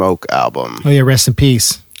Pop Smoke album. Oh yeah, rest in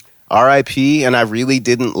peace. R.I.P. And I really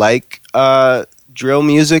didn't like drill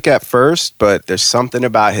music at first, but there's something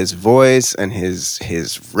about his voice and his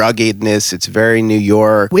ruggedness. It's very New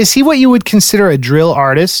York. Is he what you would consider a drill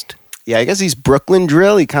artist? Yeah, I guess he's Brooklyn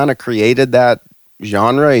drill. He kind of created that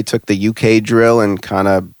genre. He took the UK drill and kind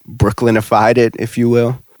of Brooklynified it, if you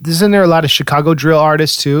will. Isn't there a lot of Chicago drill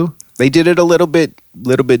artists too? They did it a little bit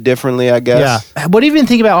differently, I guess. Yeah. What do you even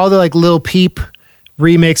think about all the like Lil Peep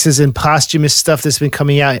remixes and posthumous stuff that's been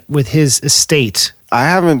coming out with his estate? I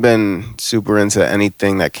haven't been super into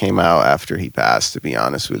anything that came out after he passed, to be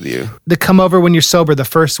honest with you. The Come Over When You're Sober, the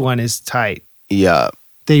first one, is tight. Yeah.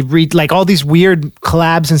 They read like all these weird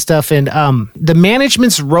collabs and stuff, and the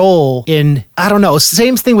management's role in, I don't know,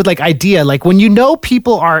 same thing with like Idea. Like when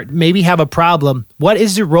people are maybe have a problem, what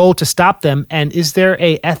is your role to stop them? And is there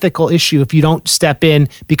a ethical issue if you don't step in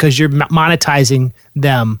because you're monetizing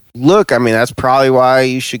them? Look, I mean, that's probably why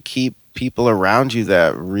you should keep people around you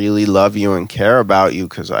that really love you and care about you,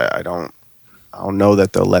 because I don't know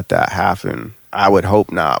that they'll let that happen. I would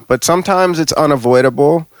hope not. But sometimes it's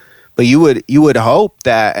unavoidable. But you would hope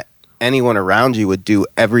that anyone around you would do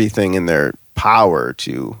everything in their power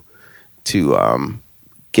to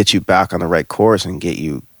get you back on the right course and get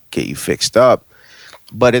you fixed up.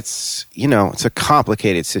 But it's a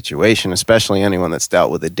complicated situation, especially anyone that's dealt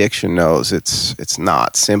with addiction knows it's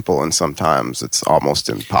not simple, and sometimes it's almost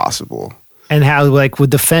impossible. And how, like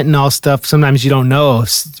with the fentanyl stuff, sometimes you don't know,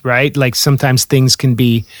 right? Like sometimes things can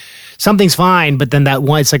be, something's fine, but then that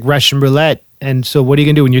one, it's like Russian roulette. And so what are you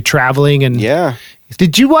going to do when you're traveling? And yeah.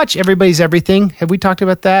 Did you watch Everybody's Everything? Have we talked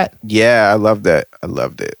about that? Yeah, I loved it. I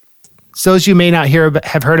loved it. So as you may not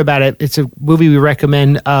have heard about it, it's a movie we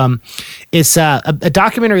recommend. It's a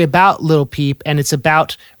documentary about Lil Peep, and it's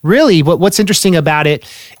about really what's interesting about it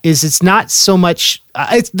is it's not so much.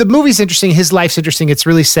 The movie's interesting, his life's interesting. It's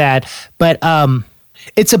really sad, but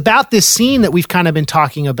it's about this scene that we've kind of been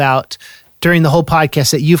talking about during the whole podcast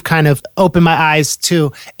that you've kind of opened my eyes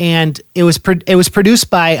to. And it was produced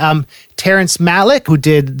by Terrence Malick, who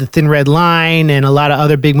did The Thin Red Line and a lot of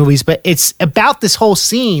other big movies. But it's about this whole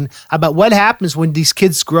scene about what happens when these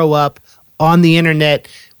kids grow up on the internet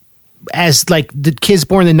as like the kids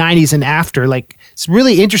born in the 90s and after. Like it's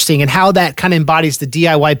really interesting, and how that kind of embodies the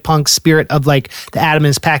DIY punk spirit of like the Adam and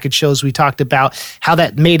His Package shows we talked about, how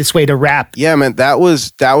that made its way to rap. Yeah, man, that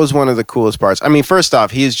was one of the coolest parts. I mean, first off,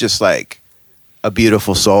 he's just like a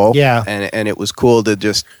beautiful soul. Yeah. And it was cool to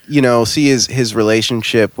just, see his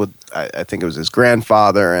relationship with, I think it was his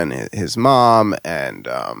grandfather and his mom and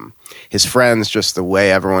his friends, just the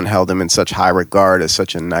way everyone held him in such high regard as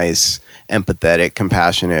such a nice, empathetic,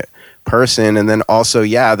 compassionate person. And then also,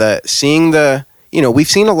 yeah, we've seen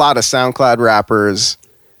a lot of SoundCloud rappers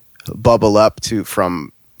bubble up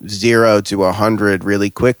from 0 to 100 really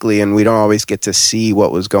quickly, and we don't always get to see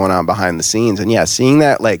what was going on behind the scenes. And yeah, seeing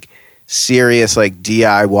that like serious like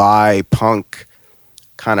DIY punk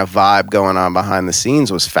kind of vibe going on behind the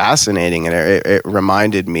scenes was fascinating, and it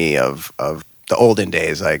reminded me of the olden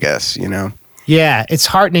days, I guess. Yeah, it's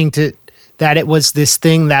heartening that it was this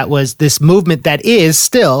thing that was this movement that is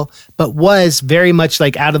still, but was very much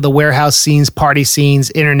like out of the warehouse scenes, party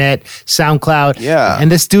scenes, internet, SoundCloud. Yeah.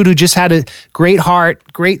 And this dude who just had a great heart,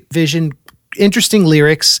 great vision, interesting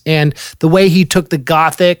lyrics, and the way he took the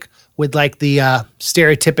gothic with like the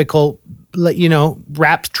stereotypical,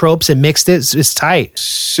 rap tropes and mixed it is tight.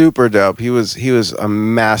 Super dope. He was a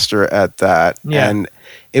master at that. Yeah. And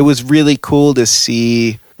it was really cool to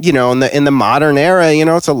see, in the modern era,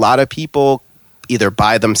 it's a lot of people either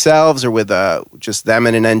by themselves or with just them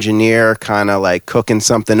and an engineer kind of like cooking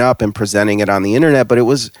something up and presenting it on the internet. But it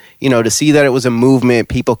was, to see that it was a movement,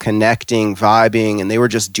 people connecting, vibing, and they were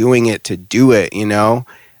just doing it to do it,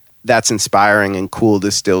 that's inspiring and cool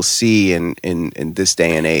to still see in this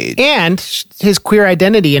day and age. And his queer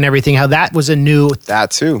identity and everything, how that was a new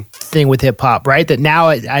that too thing with hip hop, right? That now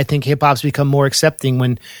I think hip hop's become more accepting.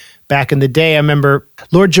 When back in the day, I remember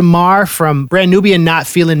Lord Jamar from Brand Nubian not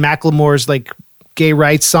feeling Macklemore's like gay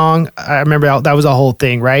rights song. I remember that was a whole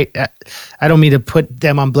thing, right? I don't mean to put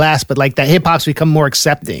them on blast, but like that hip hop's become more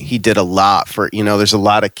accepting. He did a lot for, there's a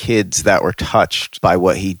lot of kids that were touched by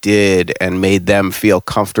what he did and made them feel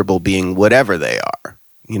comfortable being whatever they are,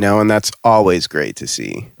 and that's always great to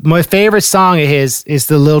see. My favorite song of his is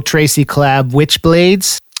the Lil Tracy collab,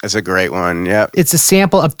 Witchblades. That's a great one, yep. It's a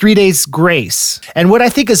sample of 3 Days Grace. And what I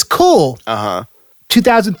think is cool,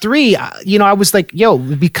 2003, I was like,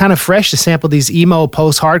 it'd be kind of fresh to sample these emo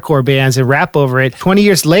post-hardcore bands and rap over it. 20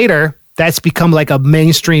 years later, that's become like a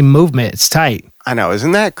mainstream movement. It's tight. I know,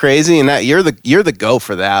 isn't that crazy? And that you're the go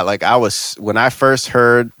for that. Like when I first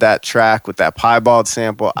heard that track with that Piebald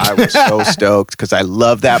sample, I was so stoked because I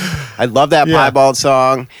love that Piebald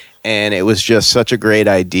song. And it was just such a great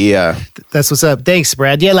idea. That's what's up. Thanks,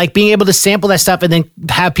 Brad. Yeah, like being able to sample that stuff and then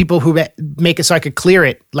have people who make it so I could clear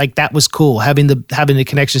it. Like that was cool, having the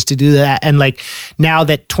connections to do that. And like now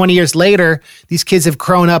that 20 years later, these kids have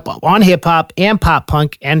grown up on hip hop and pop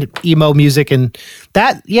punk and emo music, and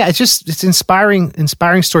that, it's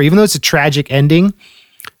inspiring story. Even though it's a tragic ending,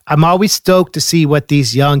 I'm always stoked to see what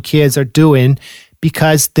these young kids are doing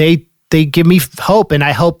because they give me hope, and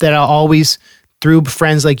I hope that I'll always, through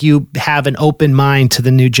friends like you, have an open mind to the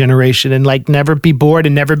new generation and like never be bored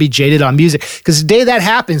and never be jaded on music. Because the day that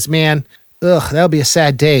happens, man, that'll be a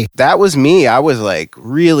sad day. That was me. I was like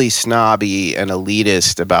really snobby and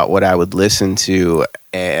elitist about what I would listen to.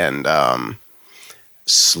 And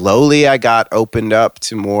slowly I got opened up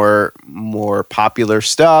to more popular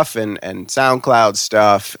stuff and SoundCloud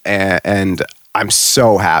stuff. And I'm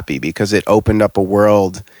so happy because it opened up a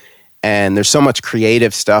world. And there's so much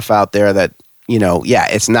creative stuff out there that,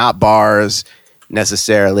 it's not bars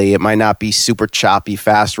necessarily. It might not be super choppy,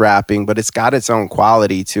 fast rapping, but it's got its own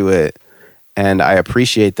quality to it. And I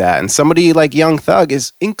appreciate that. And somebody like Young Thug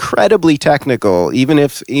is incredibly technical, even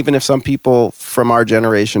if some people from our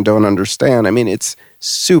generation don't understand. I mean, it's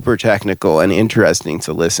super technical and interesting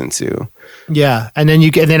to listen to. Yeah. And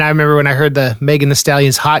then I remember when I heard the Megan Thee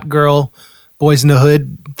Stallion's Hot Girl, Boys in the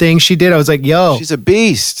Hood thing she did, I was like, yo. She's a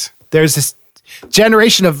beast. There's this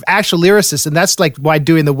generation of actual lyricists, and that's like why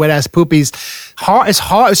doing the Wet Ass Poopies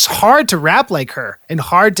it's hard to rap like her and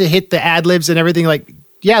hard to hit the ad libs and everything. Like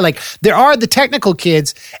there are the technical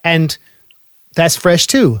kids, and that's fresh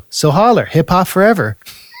too. So holler, hip hop forever.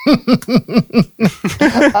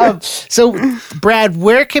 So Brad,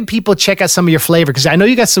 where can people check out some of your flavor? Because I know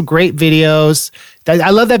you got some great videos. I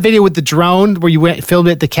love that video with the drone where you filmed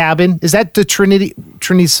it at the cabin. Is that the Trinity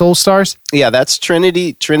Soul Stars? Yeah, that's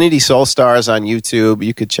Trinity Soul Stars on YouTube.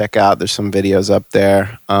 You could check out. There's some videos up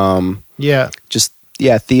there. Theosyn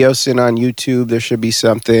on YouTube. There should be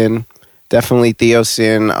something. Definitely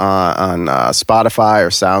Theosyn on Spotify or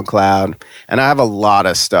SoundCloud. And I have a lot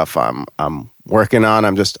of stuff I'm working on.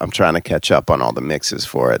 I'm trying to catch up on all the mixes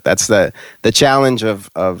for it. That's the challenge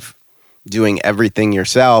of doing everything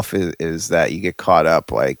yourself is that you get caught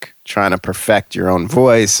up like trying to perfect your own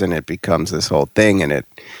voice, and it becomes this whole thing, and it,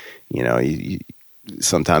 you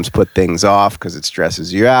sometimes put things off because it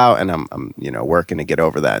stresses you out. And I'm working to get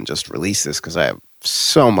over that and just release this because I have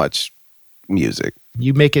so much music.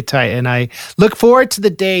 You make it tight, and I look forward to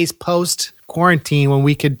the days post quarantine when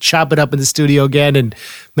we could chop it up in the studio again and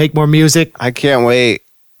make more music. I can't wait.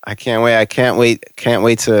 Can't wait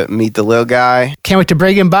to meet the little guy. Can't wait to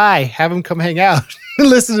bring him by, have him come hang out and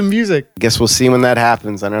listen to music. I guess we'll see when that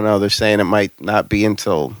happens. I don't know. They're saying it might not be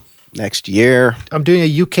until next year. I'm doing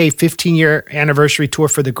a UK 15-year anniversary tour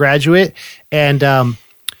for The Graduate, and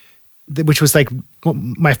which was like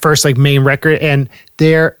my first like main record, and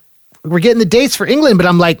we're getting the dates for England, but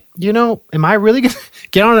I'm like, am I really gonna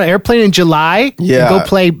get on an airplane in July? Yeah.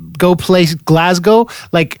 And go play Glasgow?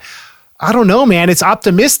 Like, I don't know, man. It's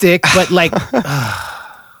optimistic, but like,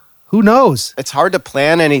 who knows? It's hard to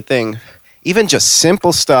plan anything. Even just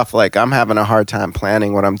simple stuff, like I'm having a hard time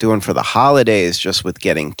planning what I'm doing for the holidays, just with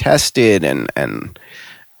getting tested and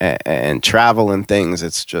travel and things.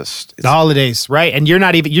 It's the holidays, right? And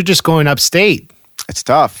you're just going upstate. It's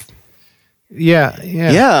tough. Yeah.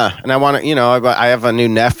 And I want to, I have a new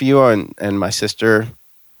nephew and my sister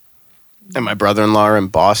and my brother-in-law are in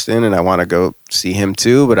Boston, and I want to go see him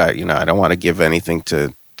too. But I don't want to give anything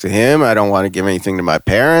to him. I don't want to give anything to my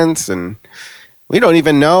parents, and we don't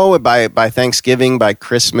even know by Thanksgiving, by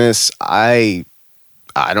Christmas. I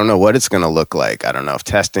don't know what it's going to look like. I don't know if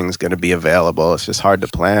testing's going to be available. It's just hard to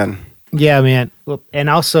plan. Yeah, man. And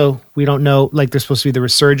also, we don't know, like, there's supposed to be the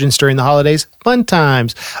resurgence during the holidays. Fun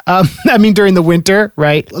times. During the winter,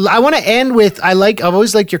 right? I want to end with, I've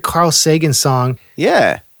always liked your Carl Sagan song.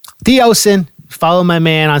 Yeah. Theosyn. Follow my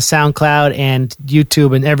man on SoundCloud and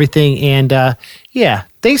YouTube and everything. And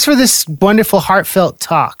thanks for this wonderful, heartfelt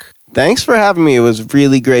talk. Thanks for having me. It was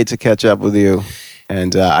really great to catch up with you.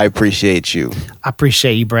 And I appreciate you. I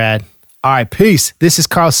appreciate you, Brad. All right, peace. This is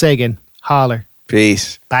Carl Sagan. Holler.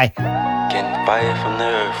 Peace. Bye. Getting fire from the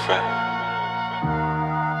earth, right?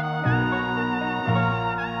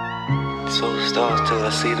 So stars till I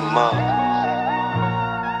see them all.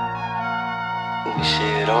 We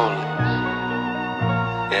shit only.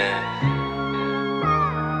 Yeah.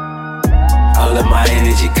 All of my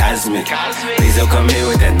energy cosmic. Please don't come here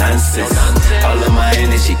with that nonsense. All of my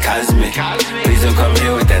energy cosmic. Please don't come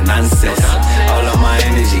here with that nonsense. All of my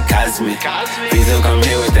energy cosmic. Please don't come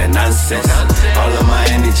here with that nonsense. All of my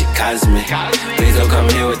energy cosmic. Please don't come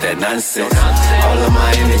here with that nonsense. All of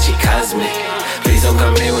my energy cosmic. Please don't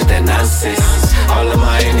come here with that nonsense. All of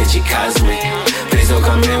my energy cosmic. Please don't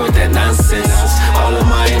come here with that nonsense. All of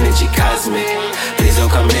my energy cosmic. Please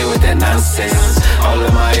don't come here with that nonsense. All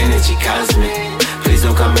of my energy cosmic. Please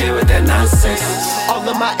don't come here with that nonsense. All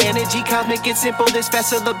of my energy cosmic, it's simple. This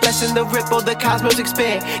vessel, the blessing, the ripple, the cosmos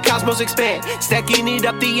expand. Cosmos expand, stacking it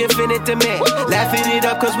up, the infinite demand. Laughing it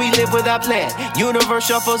up cause we live without plan. Universe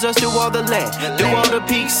shuffles us through all the land. Through all the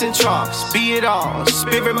peaks and troughs, be it all.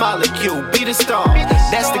 Spirit molecule, be the star.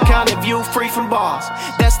 That's the kind of view free from bars.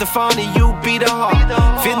 That's the fun of you, be the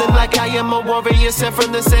heart. Feeling like I am a warrior sent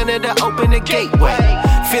from the center to open the gateway.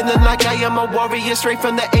 Feeling like I am a warrior straight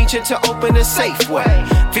from the ancient to open a safe way.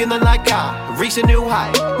 Feeling like I reached a new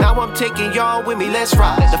height. Now I'm taking y'all with me, let's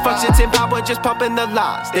ride. The functions in power just pumping the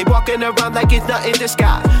lies. They walking around like it's nothing to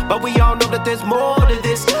sky. But we all know that there's more to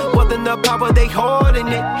this. More than the power, they hoarding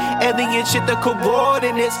it. Alien shit, the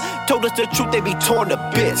coordinates. Told us the truth, they be torn to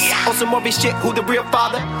bits. On some more shit, who the real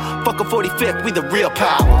father? Fuck a 45th, we the real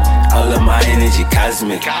power. All of my energy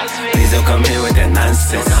cosmic. Please don't come here with that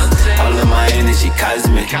nonsense. All of my energy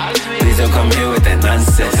cosmic. Please don't come here with that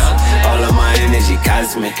nonsense. All of my energy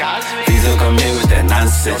cosmic. Please don't come here with that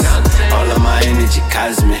nonsense. All of my energy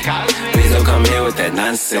cosmic. Please don't come here with that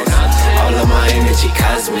nonsense. All of my energy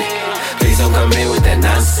cosmic. Please don't come here with that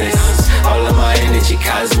nonsense. All of my energy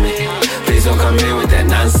cosmic. Please don't come here with that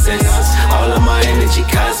nonsense. All of my energy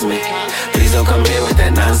cosmic. Please don't come here with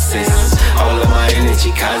that nonsense. All of my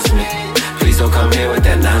energy cosmic. Please don't come here with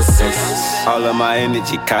that nonsense. All of my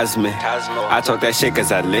energy cosmic. I talk that shit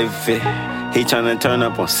cause I live it. He tryna turn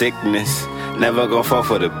up on sickness. Never gon' fall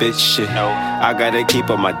for the bitch shit. I gotta keep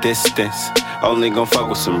up my distance. Only gon' fuck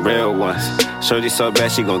with some real ones. Shorty so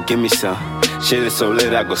bad she gon' give me some. Shit is so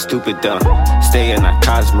lit I go stupid dumb. Stay in that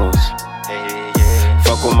cosmos.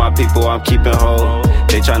 Fuck with my people, I'm keeping whole.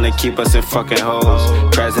 They tryna keep us in fucking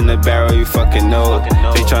holes. Crabs in the barrel, you fucking know.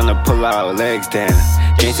 They tryna pull our legs down.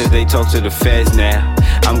 Gangsters, they talk to the feds now.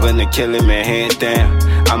 I'm gonna kill him, man, hands down.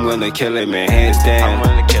 I'm gonna kill him, man, hands down. I'm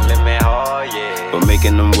gonna kill him, man, oh yeah. But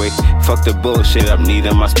making them wait. Fuck the bullshit, I'm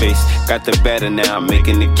needing my space. Got the better now, I'm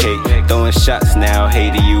making the cake. Throwing shots now,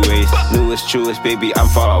 hate the UAs. Newest, truest, baby, I'm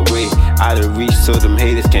far away. Out of reach so them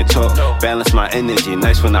haters can't talk. Balance my energy,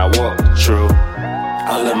 nice when I walk, true.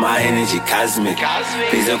 All of my energy cosmic.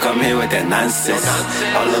 Please don't come here with that nonsense.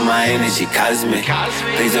 All of my energy cosmic.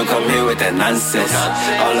 Please don't come here with that nonsense.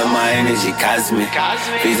 All of my energy cosmic.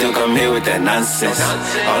 Please don't come here with that nonsense.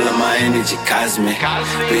 All of my energy cosmic.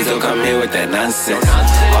 Please don't come here with that nonsense.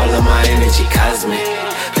 All of my energy cosmic.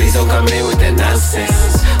 Please don't come here with that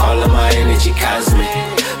nonsense. All of my energy cosmic.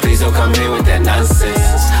 Please don't come here with that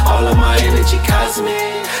nonsense. All of my energy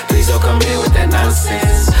cosmic. Please don't come here with that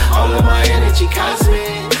nonsense. All of my energy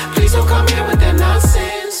cosmic. Please don't come here with that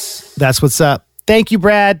nonsense. That's what's up. Thank you,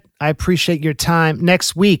 Brad. I appreciate your time.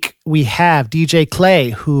 Next week, we have DJ Clay,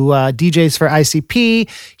 who DJs for ICP.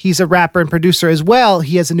 He's a rapper and producer as well.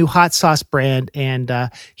 He has a new hot sauce brand,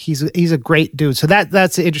 and he's a great dude. So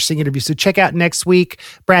that's an interesting interview. So check out next week.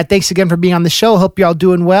 Brad, thanks again for being on the show. Hope you're all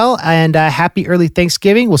doing well, and happy early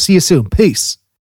Thanksgiving. We'll see you soon. Peace.